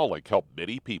 Joel Wallach help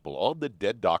many people on the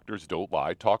Dead Doctors Don't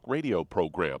Lie talk radio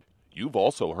program. You've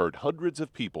also heard hundreds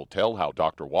of people tell how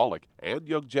Dr. Wallach and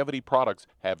Youngevity products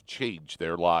have changed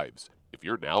their lives. If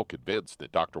you're now convinced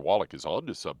that Dr. Wallach is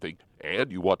onto something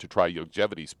and you want to try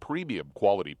Youngevity's premium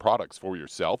quality products for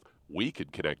yourself, we can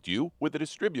connect you with a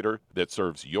distributor that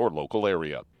serves your local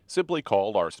area. Simply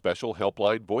call our special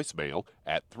helpline voicemail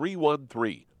at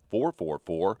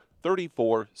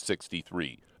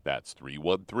 313-444-3463. That's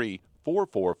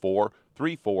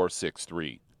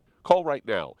 313-444-3463. Call right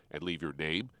now and leave your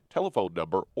name, telephone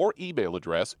number, or email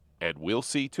address, and we'll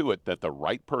see to it that the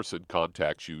right person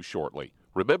contacts you shortly.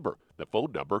 Remember, the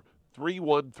phone number,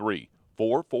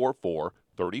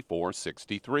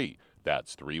 313-444-3463.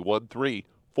 That's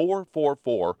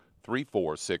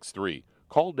 313-444-3463.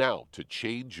 Call now to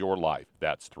change your life.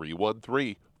 That's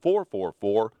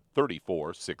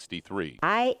 313-444-3463.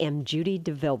 I am Judy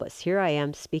DeVilbus. Here I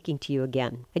am speaking to you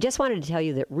again. I just wanted to tell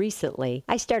you that recently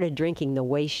I started drinking the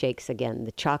Whey Shakes again,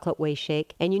 the chocolate Whey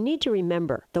Shake. And you need to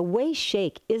remember, the Whey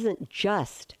Shake isn't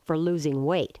just for losing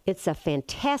weight. It's a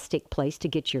fantastic place to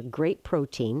get your great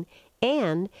protein.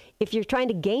 And if you're trying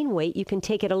to gain weight, you can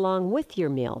take it along with your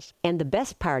meals. And the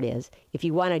best part is, if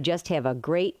you want to just have a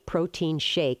great protein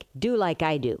shake, do like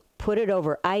I do. Put it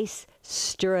over ice,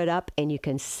 stir it up, and you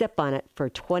can sip on it for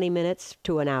 20 minutes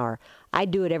to an hour. I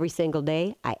do it every single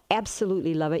day. I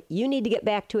absolutely love it. You need to get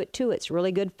back to it too. It's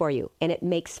really good for you. And it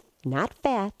makes not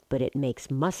fat, but it makes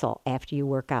muscle after you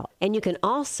work out. And you can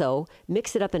also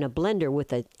mix it up in a blender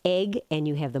with an egg, and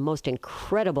you have the most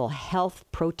incredible health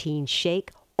protein shake.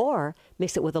 Or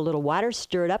mix it with a little water,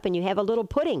 stir it up, and you have a little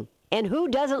pudding. And who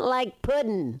doesn't like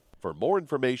pudding? For more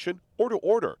information or to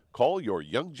order, call your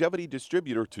Youngevity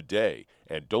distributor today.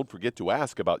 And don't forget to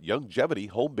ask about Youngevity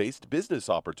home-based business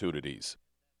opportunities.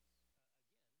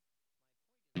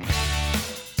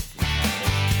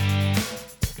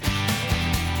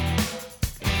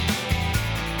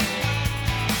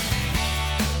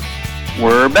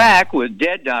 We're back with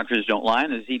Dead Doctors Don't Lie on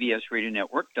the ZBS Radio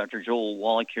Network. Dr. Joel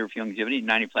Wallach here for Youngevity,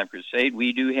 95 Crusade.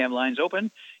 We do have lines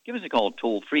open. Give us a call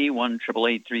toll-free,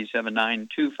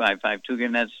 1-888-379-2552.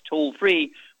 Again, that's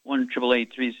toll-free,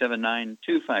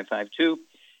 1-888-379-2552.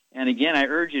 And again, I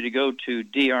urge you to go to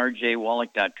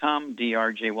drjwallach.com.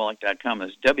 drjwallach.com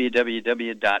is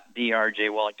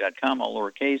www.drjwallach.com, all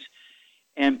lowercase.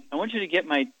 And I want you to get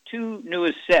my two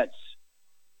newest sets.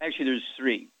 Actually, there's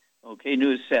three,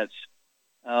 newest sets.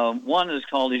 One is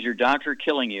called Is Your Doctor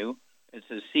Killing You? It's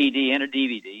a CD and a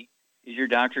DVD. Is Your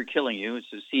Doctor Killing You?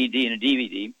 It's a CD and a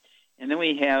DVD. And then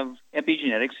we have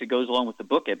epigenetics that goes along with the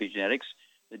book Epigenetics,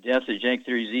 The Death of Genetic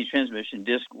Theory Disease Transmission,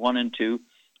 Disc 1 and 2.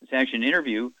 It's actually an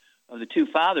interview of the two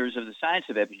fathers of the science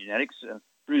of epigenetics,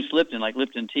 Bruce Lipton, like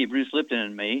Lipton Tea, Bruce Lipton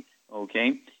and me,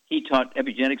 okay? He taught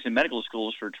epigenetics in medical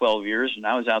schools for 12 years, and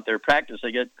I was out there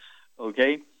practicing it,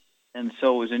 okay? And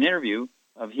so it was an interview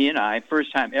of he and I,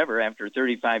 first time ever after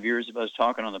 35 years of us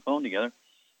talking on the phone together,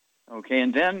 okay?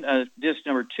 And then disc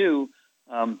number 2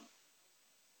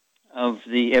 of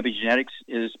the epigenetics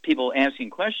is people asking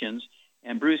questions,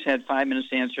 and Bruce had 5 minutes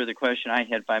to answer the question. I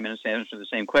had 5 minutes to answer the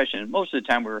same question. Most of the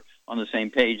time we're on the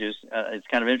same page. It's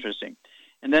kind of interesting.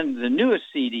 And then the newest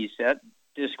CD set,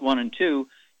 disc 1 and 2,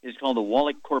 is called the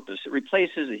Wallach Corpus. It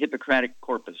replaces the Hippocratic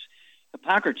Corpus.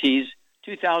 Hippocrates,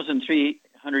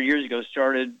 2,300 years ago,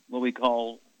 started what we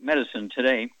call medicine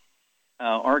today,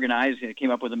 organized. He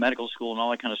came up with a medical school and all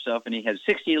that kind of stuff, and he had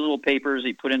 60 little papers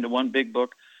he put into one big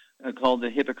book called the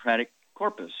Hippocratic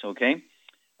Corpus, okay?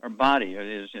 Or body.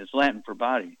 It's Latin for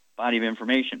body of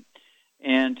information.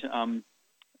 And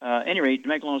at any rate, to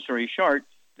make a long story short,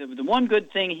 the one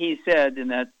good thing he said in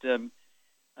that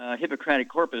Hippocratic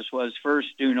Corpus was, first,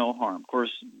 do no harm. Of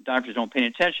course, doctors don't pay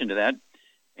attention to that,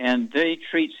 and they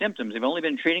treat symptoms. They've only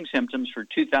been treating symptoms for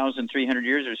 2,300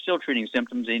 years. They're still treating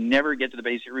symptoms. They never get to the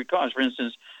basic root cause. For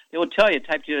instance, they will tell you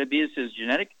type 2 diabetes is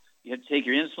genetic. You have to take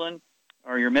your insulin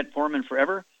or your metformin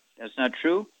forever. That's not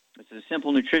true. It's a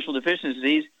simple nutritional deficiency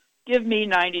disease. Give me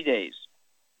 90 days,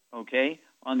 okay,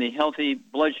 on the healthy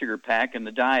blood sugar pack and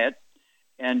the diet,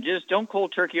 and just don't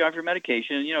cold turkey off your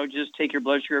medication. Just take your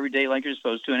blood sugar every day like you're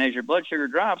supposed to, and as your blood sugar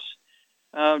drops,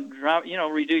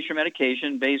 reduce your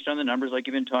medication based on the numbers like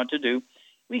you've been taught to do.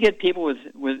 We get people with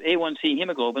A1C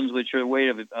hemoglobins, which are a way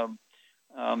of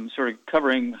sort of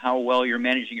covering how well you're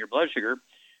managing your blood sugar,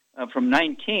 from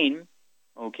 19,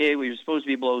 okay, we were supposed to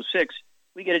be below 6,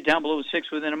 we get it down below 6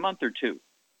 within a month or two,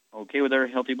 okay, with our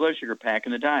healthy blood sugar pack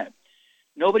and the diet.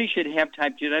 Nobody should have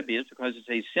type 2 diabetes because it's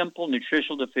a simple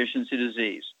nutritional deficiency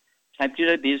disease. Type 2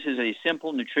 diabetes is a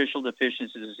simple nutritional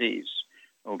deficiency disease,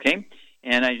 okay?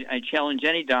 And I challenge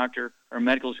any doctor or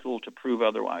medical school to prove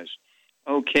otherwise.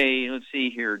 Okay, let's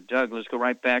see here. Doug, let's go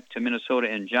right back to Minnesota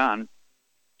and John.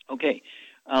 Okay,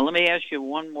 let me ask you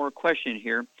one more question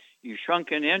here. You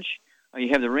shrunk an inch,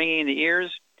 you have the ringing in the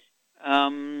ears,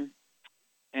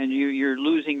 and you're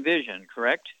losing vision,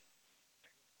 correct?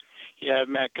 Yeah,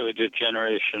 macular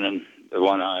degeneration in the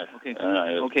one eye.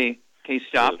 Okay. Okay,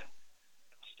 stop.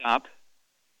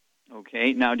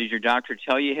 Okay, now did your doctor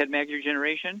tell you had macular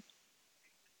degeneration?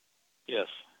 Yes.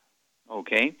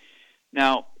 Okay.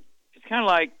 Now, it's kind of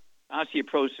like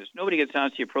osteoporosis. Nobody gets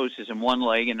osteoporosis in one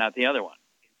leg and not the other one.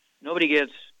 Nobody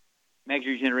gets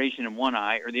macular degeneration in one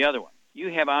eye or the other one. You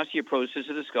have osteoporosis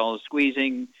of the skull,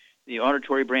 squeezing the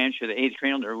auditory branch of the 8th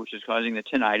cranial nerve, which is causing the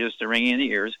tinnitus, the ringing in the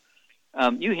ears.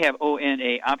 You have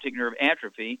ONA, optic nerve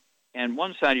atrophy, and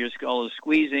one side of your skull is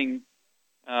squeezing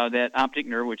that optic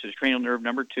nerve, which is cranial nerve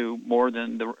number 2, more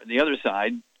than the other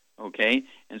side, okay?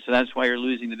 And so that's why you're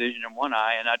losing the vision in one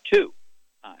eye and not two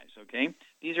eyes, okay?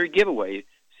 These are giveaway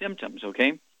symptoms,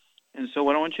 okay? And so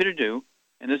what I want you to do,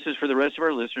 and this is for the rest of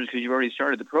our listeners because you've already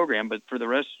started the program, but for the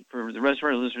rest of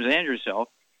our listeners and yourself,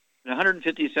 at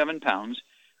 157 pounds,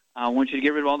 I want you to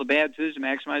get rid of all the bad foods to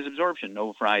maximize absorption.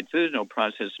 No fried foods, no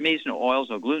processed meats, no oils,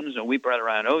 no glutens, no wheat, bread,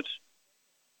 rye, oats.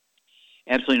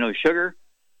 Absolutely no sugar,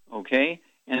 okay?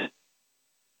 And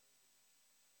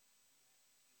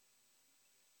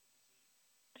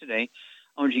today,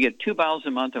 I want you to get 2 bottles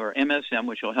a month of our MSM,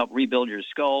 which will help rebuild your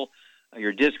skull,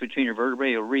 your disc between your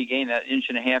vertebrae. You'll regain that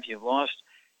 1.5 inches you've lost.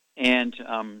 And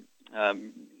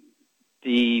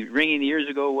the ringing in the ears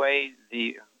will go away.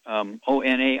 The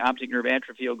ONA, optic nerve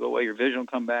atrophy, will go away. Your vision will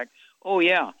come back. Oh,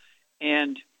 yeah.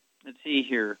 And let's see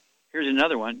here. Here's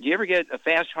another one. Do you ever get a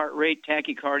fast heart rate,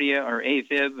 tachycardia, or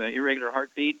AFib, irregular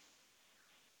heartbeat?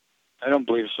 I don't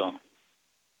believe so.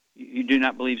 You do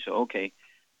not believe so? Okay.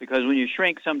 Because when you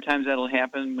shrink, sometimes that'll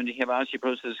happen. When you have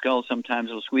osteoporosis of the skull, sometimes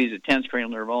it'll squeeze the 10th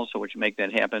cranial nerve also, which will make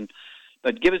that happen.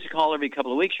 But give us a call every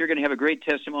couple of weeks. You're going to have a great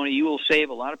testimony. You will save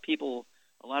a lot of people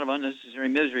a lot of unnecessary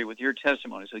misery with your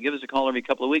testimony. So give us a call every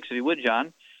couple of weeks if you would,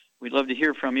 John. We'd love to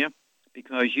hear from you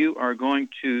because you are going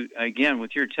to, again,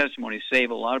 with your testimony, save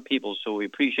a lot of people. So we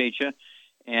appreciate you.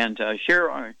 And share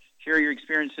your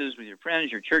experiences with your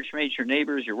friends, your church mates, your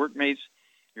neighbors, your workmates,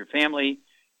 your family.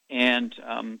 And,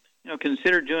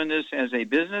 consider doing this as a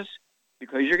business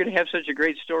because you're going to have such a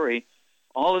great story.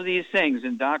 All of these things,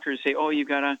 and doctors say, oh, you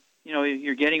got to,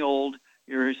 you're getting old.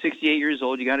 You're 68 years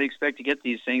old. You got to expect to get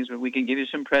these things, but we can give you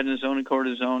some prednisone and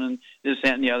cortisone and this,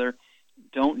 that, and the other.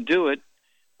 Don't do it,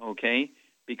 okay,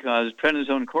 because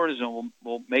prednisone and cortisone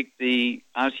will make the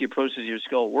osteoporosis of your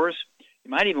skull worse,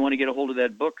 You might even want to get a hold of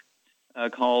that book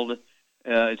called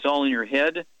It's All in Your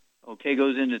Head. Okay,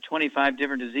 goes into 25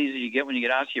 different diseases you get when you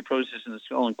get osteoporosis in the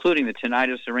skull, including the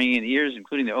tinnitus, the ringing in the ears,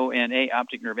 including the ONA,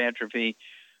 optic nerve atrophy,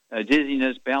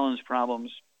 dizziness, balance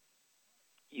problems,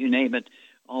 you name it,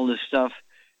 all this stuff.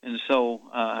 And so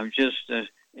I'm just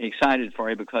excited for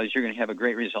you because you're going to have a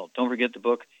great result. Don't forget the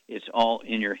book, It's All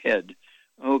in Your Head.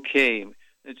 Okay,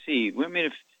 let's see. You want me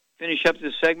to finish up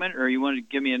this segment, or you want to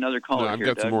give me another call? No, I've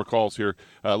got some more calls here.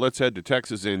 Let's head to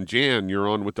Texas. And Jan, you're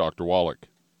on with Dr. Wallach.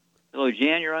 Hello,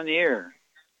 Jan. You're on the air.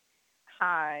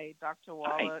 Hi, Dr.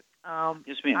 Wallach.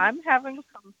 Yes, ma'am. I'm having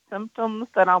some symptoms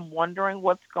that I'm wondering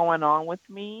what's going on with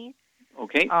me.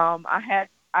 Okay.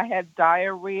 I had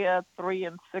diarrhea 3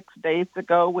 and 6 days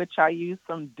ago, which I used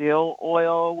some dill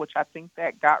oil, which I think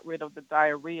that got rid of the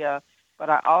diarrhea. But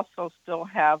I also still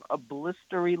have a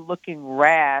blistery-looking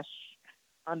rash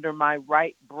under my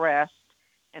right breast,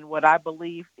 and what I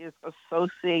believe is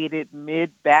associated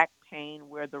mid-back pain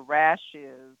where the rash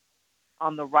is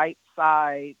on the right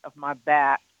side of my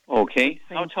back. Okay.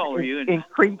 How tall are you?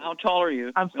 How tall are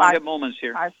you? I'm 5'6". We only have moments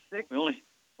here. 5'6".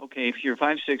 Okay, if you're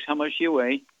 5'6", how much do you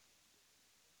weigh?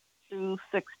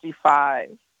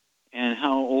 265. And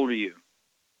how old are you?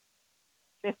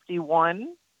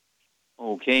 51.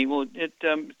 Okay, well, at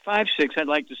 5'6", I'd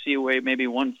like to see you weigh maybe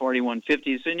 140,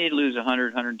 150. So you need to lose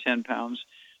 100, 110 pounds.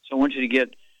 So I want you to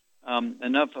get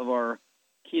enough of our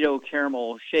keto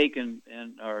caramel shake and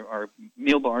our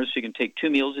meal bars so you can take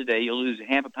 2 meals a day. You'll lose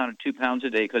half a pound to 2 pounds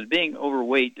a day because being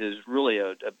overweight is really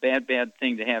a bad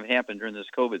thing to have happen during this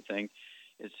COVID thing.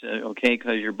 It's okay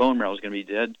because your bone marrow is going to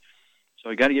be dead. So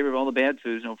you got to get rid of all the bad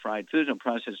foods, no fried foods, no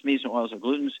processed meats, no oils, no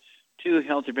glutens. 2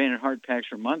 healthy brain and heart packs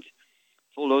per month.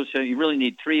 Full dose, so you really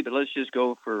need 3, but let's just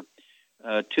go for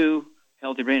 2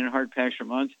 healthy brain and heart packs per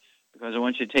month because I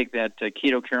want you to take that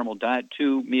keto caramel diet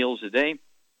 2 meals a day.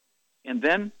 And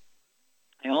then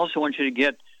I also want you to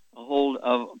get a hold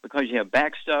of, because you have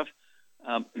back stuff,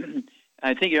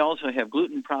 I think you also have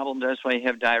gluten problems. That's why you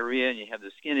have diarrhea and you have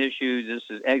the skin issues. This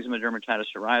is eczema, dermatitis,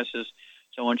 psoriasis.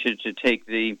 So I want you to take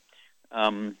the,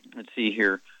 let's see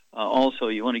here. Also,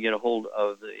 you want to get a hold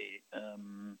of the,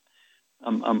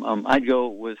 I'd go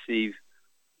with the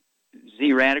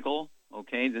Z-Radical,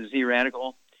 okay, the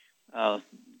Z-Radical,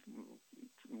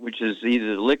 which is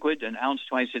either the liquid, an ounce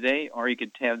twice a day, or you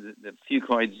could have the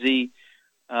Fucoid Z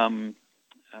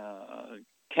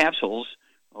capsules,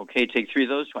 okay, take 3 of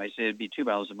those twice a day. It'd be 2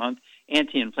 bottles a month.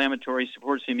 Anti-inflammatory,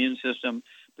 supports the immune system,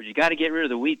 but you got to get rid of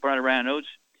the wheat, brown, brown oats.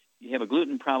 You have a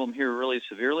gluten problem here really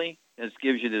severely. That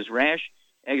gives you this rash,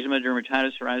 eczema,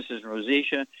 dermatitis, psoriasis, and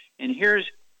rosacea. And here's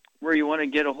where you want to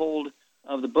get a hold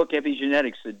of the book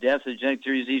Epigenetics, The Death of Genetic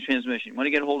Theory of Disease Transmission. You want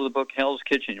to get a hold of the book Hell's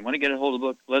Kitchen. You want to get a hold of the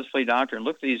book Let's Play Doctor and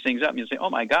look these things up. And you'll say,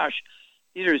 oh, my gosh,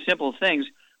 these are simple things.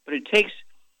 But it takes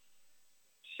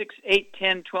 6, 8,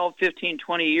 10, 12, 15,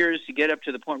 20 years to get up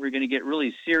to the point where you're going to get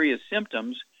really serious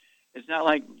symptoms. It's not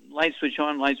like light switch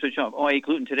on, light switch off. Oh, I ate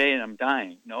gluten today and I'm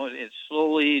dying. No, it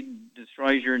slowly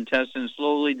destroys your intestines,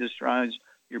 slowly destroys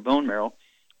your bone marrow.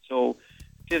 So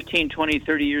 15, 20,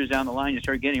 30 years down the line, you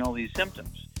start getting all these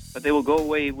symptoms. But they will go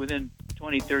away within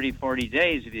 20, 30, 40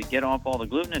 days if you get off all the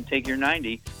gluten and take your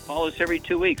 90. Call us every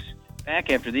 2 weeks.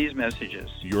 Back after these messages.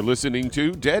 You're listening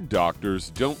to Dead Doctors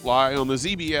Don't Lie on the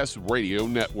ZBS Radio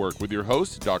Network with your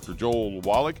host, Dr. Joel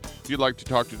Wallach. If you'd like to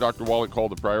talk to Dr. Wallach, call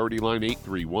the priority line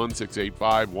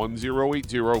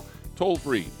 831-685-1080, toll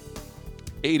free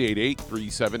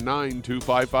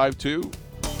 888-379-2552.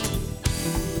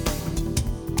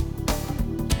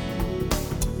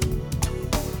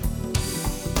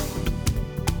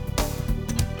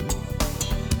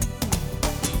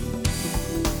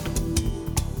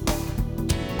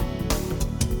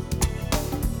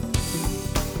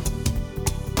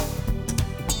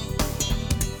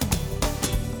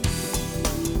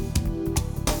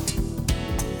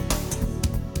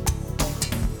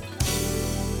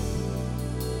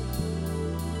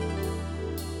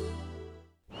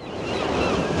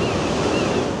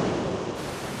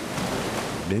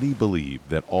 Many believe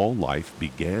that all life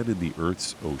began in the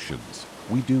Earth's oceans.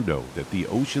 We do know that the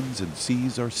oceans and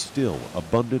seas are still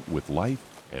abundant with life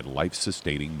and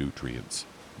life-sustaining nutrients.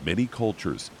 Many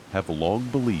cultures have long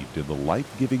believed in the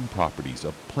life-giving properties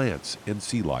of plants and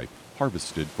sea life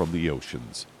harvested from the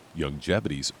oceans.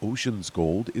 Youngevity's Ocean's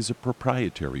Gold is a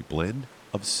proprietary blend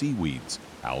of seaweeds,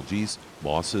 algae,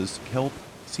 mosses, kelp,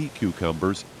 sea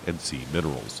cucumbers, and sea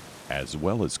minerals, as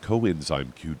well as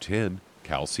coenzyme Q10,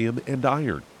 calcium, and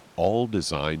iron, all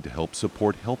designed to help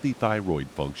support healthy thyroid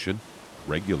function,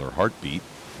 regular heartbeat,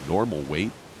 normal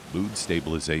weight, mood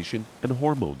stabilization, and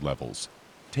hormone levels.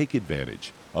 Take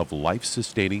advantage of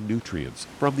life-sustaining nutrients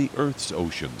from the Earth's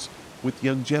oceans with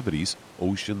Youngevity's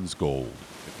Ocean's Gold.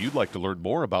 If you'd like to learn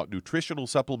more about nutritional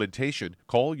supplementation,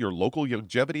 call your local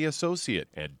Youngevity associate,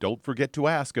 and don't forget to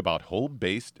ask about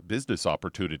home-based business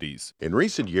opportunities. In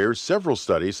recent years, several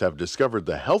studies have discovered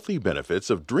the healthy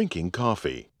benefits of drinking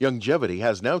coffee. Youngevity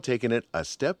has now taken it a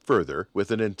step further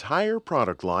with an entire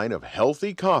product line of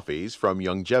healthy coffees from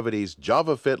Youngevity's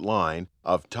JavaFit line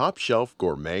of top-shelf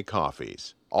gourmet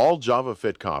coffees. All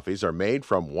JavaFit coffees are made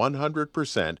from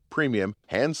 100% premium,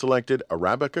 hand-selected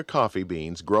Arabica coffee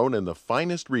beans grown in the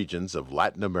finest regions of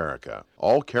Latin America,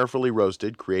 all carefully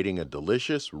roasted, creating a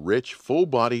delicious, rich,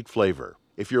 full-bodied flavor.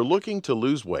 If you're looking to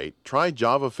lose weight, try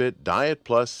JavaFit Diet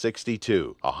Plus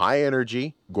 62, a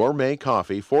high-energy, gourmet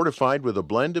coffee fortified with a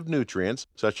blend of nutrients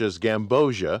such as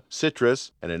gambosia,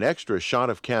 citrus, and an extra shot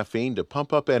of caffeine to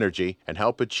pump up energy and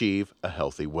help achieve a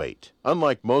healthy weight.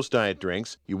 Unlike most diet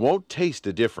drinks, you won't taste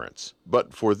a difference.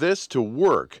 But for this to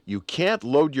work, you can't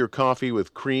load your coffee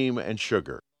with cream and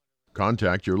sugar.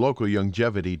 Contact your local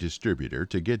Youngevity distributor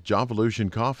to get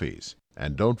Javalution coffees.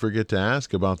 And don't forget to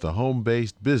ask about the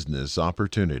home-based business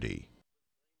opportunity.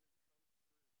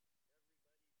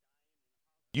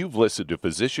 You've listened to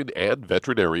physician and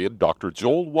veterinarian Dr.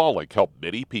 Joel Wallach help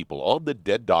many people on the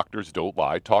Dead Doctors Don't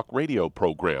Lie talk radio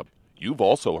program. You've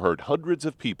also heard hundreds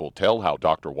of people tell how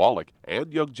Dr. Wallach and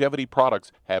Youngevity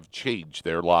products have changed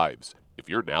their lives. If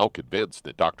you're now convinced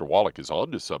that Dr. Wallach is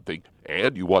onto something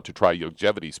and you want to try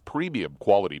Youngevity's premium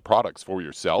quality products for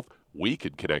yourself, we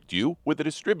can connect you with a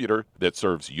distributor that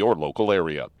serves your local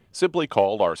area. Simply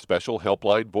call our special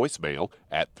helpline voicemail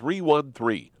at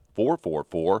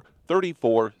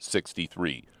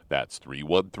 313-444-3463. That's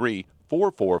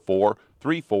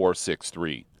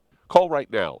 313-444-3463. Call right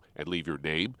now and leave your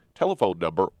name, telephone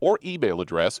number, or email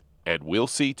address, and we'll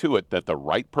see to it that the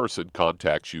right person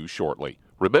contacts you shortly.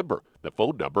 Remember, the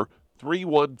phone number,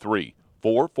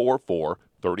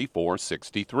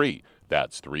 313-444-3463.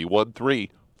 That's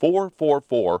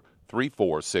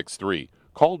 313-444-3463.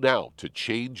 Call now to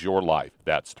change your life.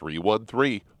 That's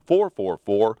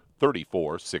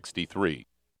 313-444-3463.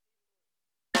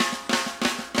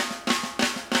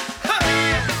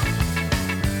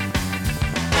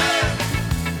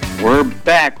 We're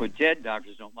back with Dead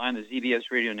Doctors Don't Lie on the ZBS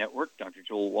Radio Network. Dr.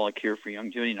 Joel Wallach here for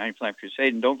Youngevity 95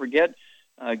 Crusade. And don't forget,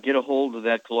 get a hold of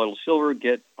that colloidal silver,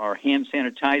 get our hand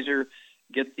sanitizer,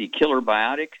 get the killer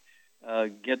biotic,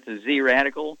 get the Z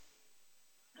Radical,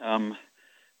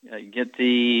 get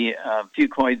the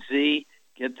Fucoid Z,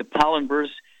 get the pollen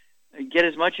burst, get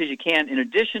as much as you can in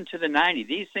addition to the 90.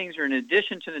 These things are in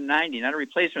addition to the 90, not a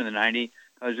replacement of the 90,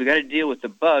 because we've got to deal with the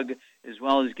bug as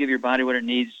well as give your body what it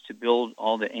needs to build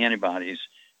all the antibodies.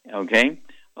 Okay,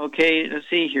 let's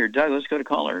see here. Doug, let's go to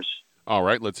callers. All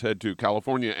right, let's head to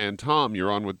California. And Tom,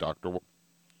 you're on with Dr.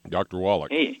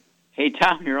 Wallach. Hey,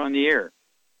 Tom, you're on the air.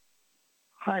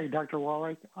 Hi, Dr.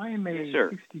 Wallach. I am a Yes,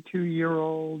 sir.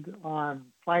 62-year-old,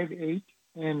 5'8",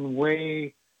 and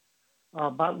weigh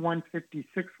about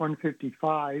 156,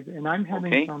 155, and I'm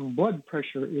having some blood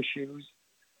pressure issues.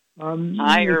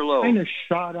 High or low? Kind of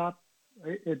shot up.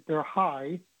 They're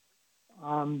high.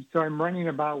 So I'm running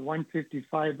about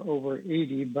 155 over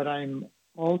 80, but I'm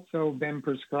also been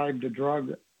prescribed a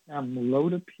drug,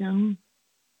 amlodipine,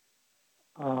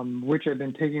 which I've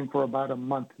been taking for about a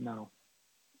month now.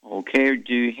 Okay,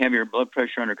 do you have your blood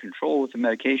pressure under control with the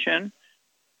medication?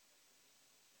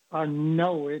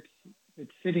 No, it's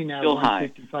sitting at Still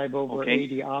 155 over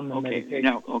 80 on the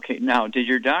medication. Now, did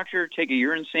your doctor take a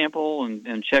urine sample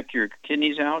and check your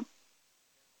kidneys out?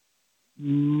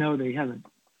 No, they haven't.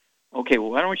 Okay, well,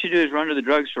 what I want you to do is run to the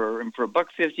drugstore, and for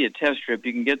 $1.50 a test strip,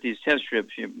 you can get these test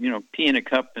strips. You pee in a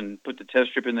cup and put the test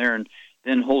strip in there, and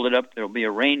then hold it up. There'll be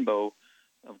a rainbow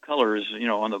of colors,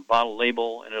 on the bottle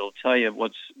label, and it'll tell you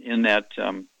what's in that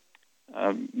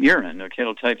urine. Okay,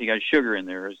 it'll tell you if you got sugar in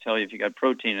there. It'll tell you if you got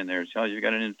protein in there. It'll tell you if you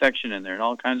got an infection in there, and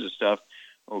all kinds of stuff.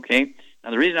 Okay.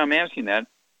 Now, the reason I'm asking that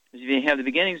is if you have the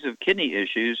beginnings of kidney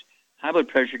issues, high blood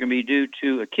pressure can be due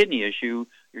to a kidney issue.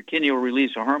 Your kidney will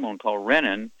release a hormone called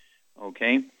renin.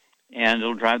 Okay, and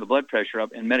it'll drive the blood pressure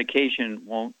up, and medication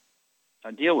won't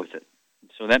deal with it.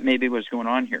 So that may be what's going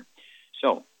on here.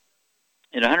 So,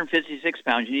 at 156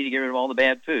 pounds, you need to get rid of all the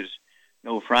bad foods.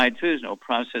 No fried foods, no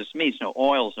processed meats, no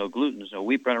oils, no glutens, no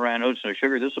wheat, bread, rye, oats, no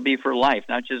sugar. This will be for life,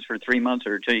 not just for 3 months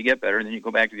or until you get better, and then you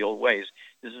go back to the old ways.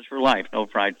 This is for life. No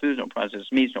fried foods, no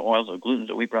processed meats, no oils, no glutens,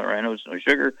 no wheat, bread, rye, oats, no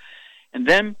sugar. And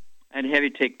then I'd have you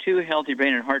take 2 healthy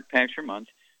brain and heart packs per month,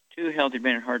 2 healthy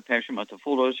brain and heart packs per month, a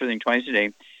full dose of everything twice a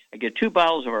day. I get 2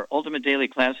 bottles of our Ultimate Daily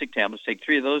Classic tablets, take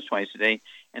 3 of those twice a day,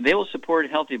 and they will support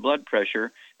healthy blood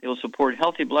pressure. They will support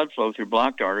healthy blood flow through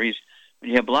blocked arteries, when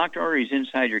you have blocked arteries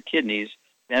inside your kidneys,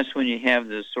 that's when you have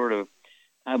this sort of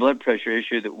high blood pressure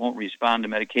issue that won't respond to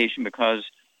medication, because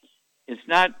it's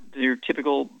not your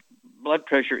typical blood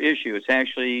pressure issue. It's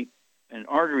actually an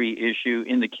artery issue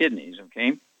in the kidneys,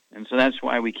 okay? And so that's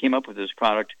why we came up with this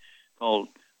product called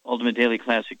Ultimate Daily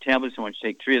Classic Tablets. I want you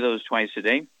to take 3 of those twice a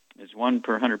day. It's 1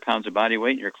 per 100 pounds of body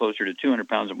weight. You're closer to 200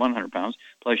 pounds at 100 pounds.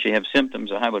 Plus, you have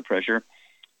symptoms of high blood pressure.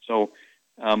 So,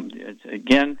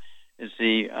 it's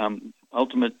the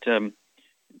Ultimate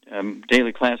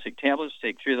Daily Classic Tablets.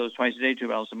 Take 3 of those twice a day, 2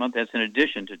 bottles a month. That's in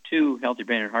addition to 2 Healthy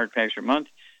Brain and Heart Packs per month.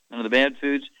 None of the bad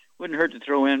foods. Wouldn't hurt to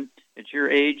throw in. At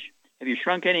your age, have you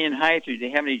shrunk any in height? Do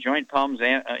you have any joint problems,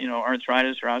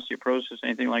 arthritis or osteoporosis,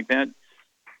 anything like that?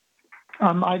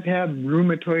 I've had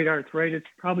rheumatoid arthritis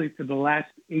probably for the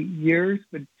last 8 years,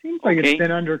 but it seems like it's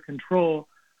been under control.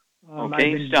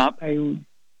 Stop. You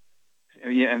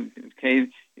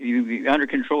under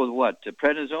control with what?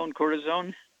 Prednisone,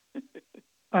 cortisone?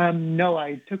 No,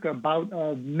 I took a bout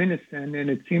of Minocin, and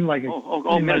it seemed like it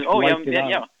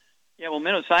Yeah, well,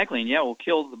 minocycline, will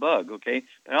kill the bug, okay?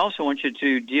 But I also want you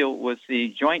to deal with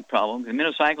the joint problem. The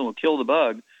minocycline will kill the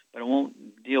bug, but it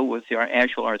won't deal with the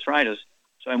actual arthritis.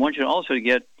 So I want you to also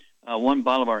get 1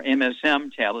 bottle of our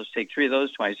MSM tablets. Take 3 of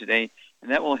those twice a day,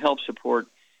 and that will help support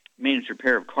maintenance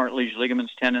repair of cartilage,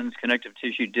 ligaments, tendons, connective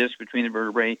tissue, disc between the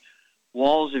vertebrae,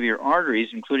 walls of your arteries,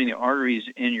 including the arteries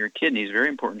in your kidneys. Very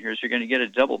important here. So you're going to get a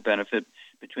double benefit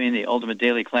between the Ultimate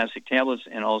Daily Classic Tablets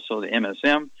and also the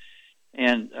MSM.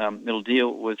 And it'll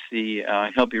deal with the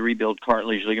help you rebuild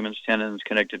cartilage, ligaments, tendons,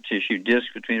 connective tissue, disc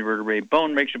between the vertebrae,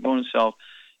 bone makes your bone itself,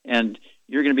 and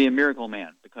you're going to be a miracle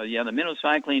man, because, the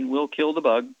minocycline will kill the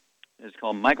bug. It's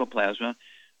called mycoplasma.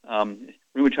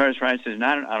 Rheumatoid arthritis is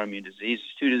not an autoimmune disease.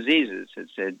 It's 2 diseases.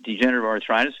 It's a degenerative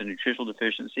arthritis, a nutritional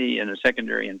deficiency, and a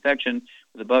secondary infection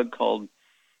with a bug called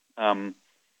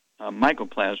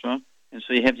mycoplasma. And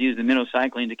so you have to use the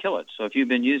minocycline to kill it. So if you've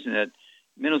been using that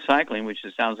minocycline, which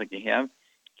it sounds like you have,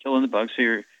 killing the bug,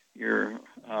 so you're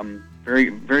very,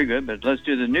 very good. But let's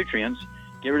do the nutrients.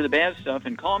 Get rid of the bad stuff,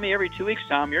 and call me every 2 weeks,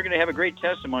 Tom. You're going to have a great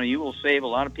testimony. You will save a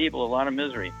lot of people a lot of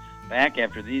misery. Back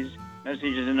after these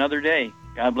messages another day.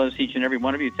 God bless each and every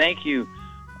one of you. Thank you,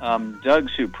 Doug,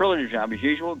 superlative job as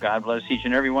usual. God bless each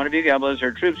and every one of you. God bless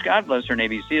our troops. God bless our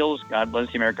Navy SEALs. God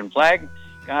bless the American flag.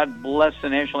 God bless the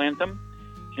national anthem.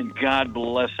 And God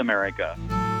bless America.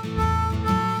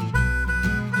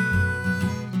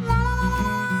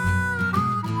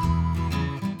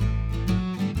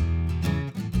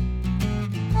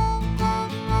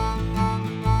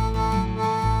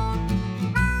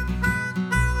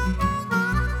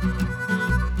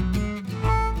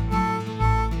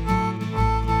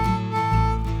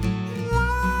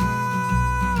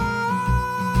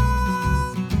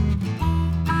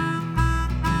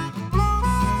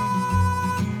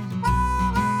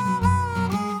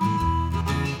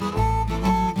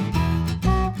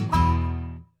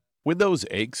 When those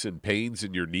aches and pains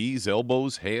in your knees,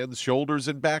 elbows, hands, shoulders,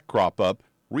 and back crop up,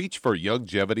 reach for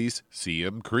Youngevity's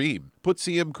CM Cream. Put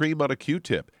CM Cream on a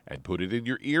Q-tip and put it in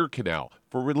your ear canal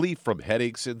for relief from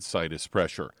headaches and sinus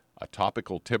pressure. A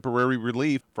topical temporary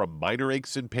relief from minor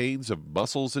aches and pains of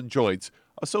muscles and joints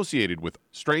associated with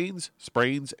strains,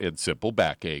 sprains, and simple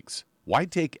backaches. Why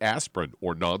take aspirin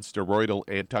or non-steroidal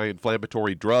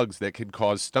anti-inflammatory drugs that can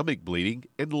cause stomach bleeding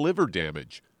and liver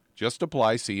damage? Just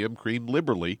apply CM Cream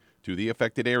liberally to the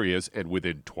affected areas, and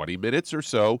within 20 minutes or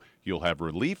so, you'll have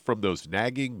relief from those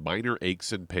nagging minor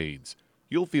aches and pains.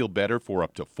 You'll feel better for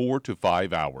up to 4 to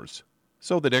 5 hours.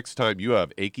 So the next time you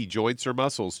have achy joints or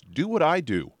muscles, do what I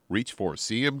do. Reach for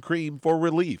CM Cream for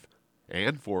relief.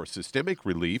 And for systemic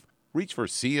relief, reach for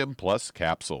CM Plus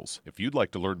capsules. If you'd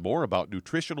like to learn more about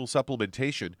nutritional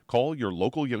supplementation, call your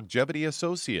local Youngevity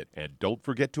associate, and don't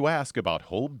forget to ask about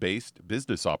home-based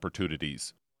business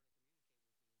opportunities.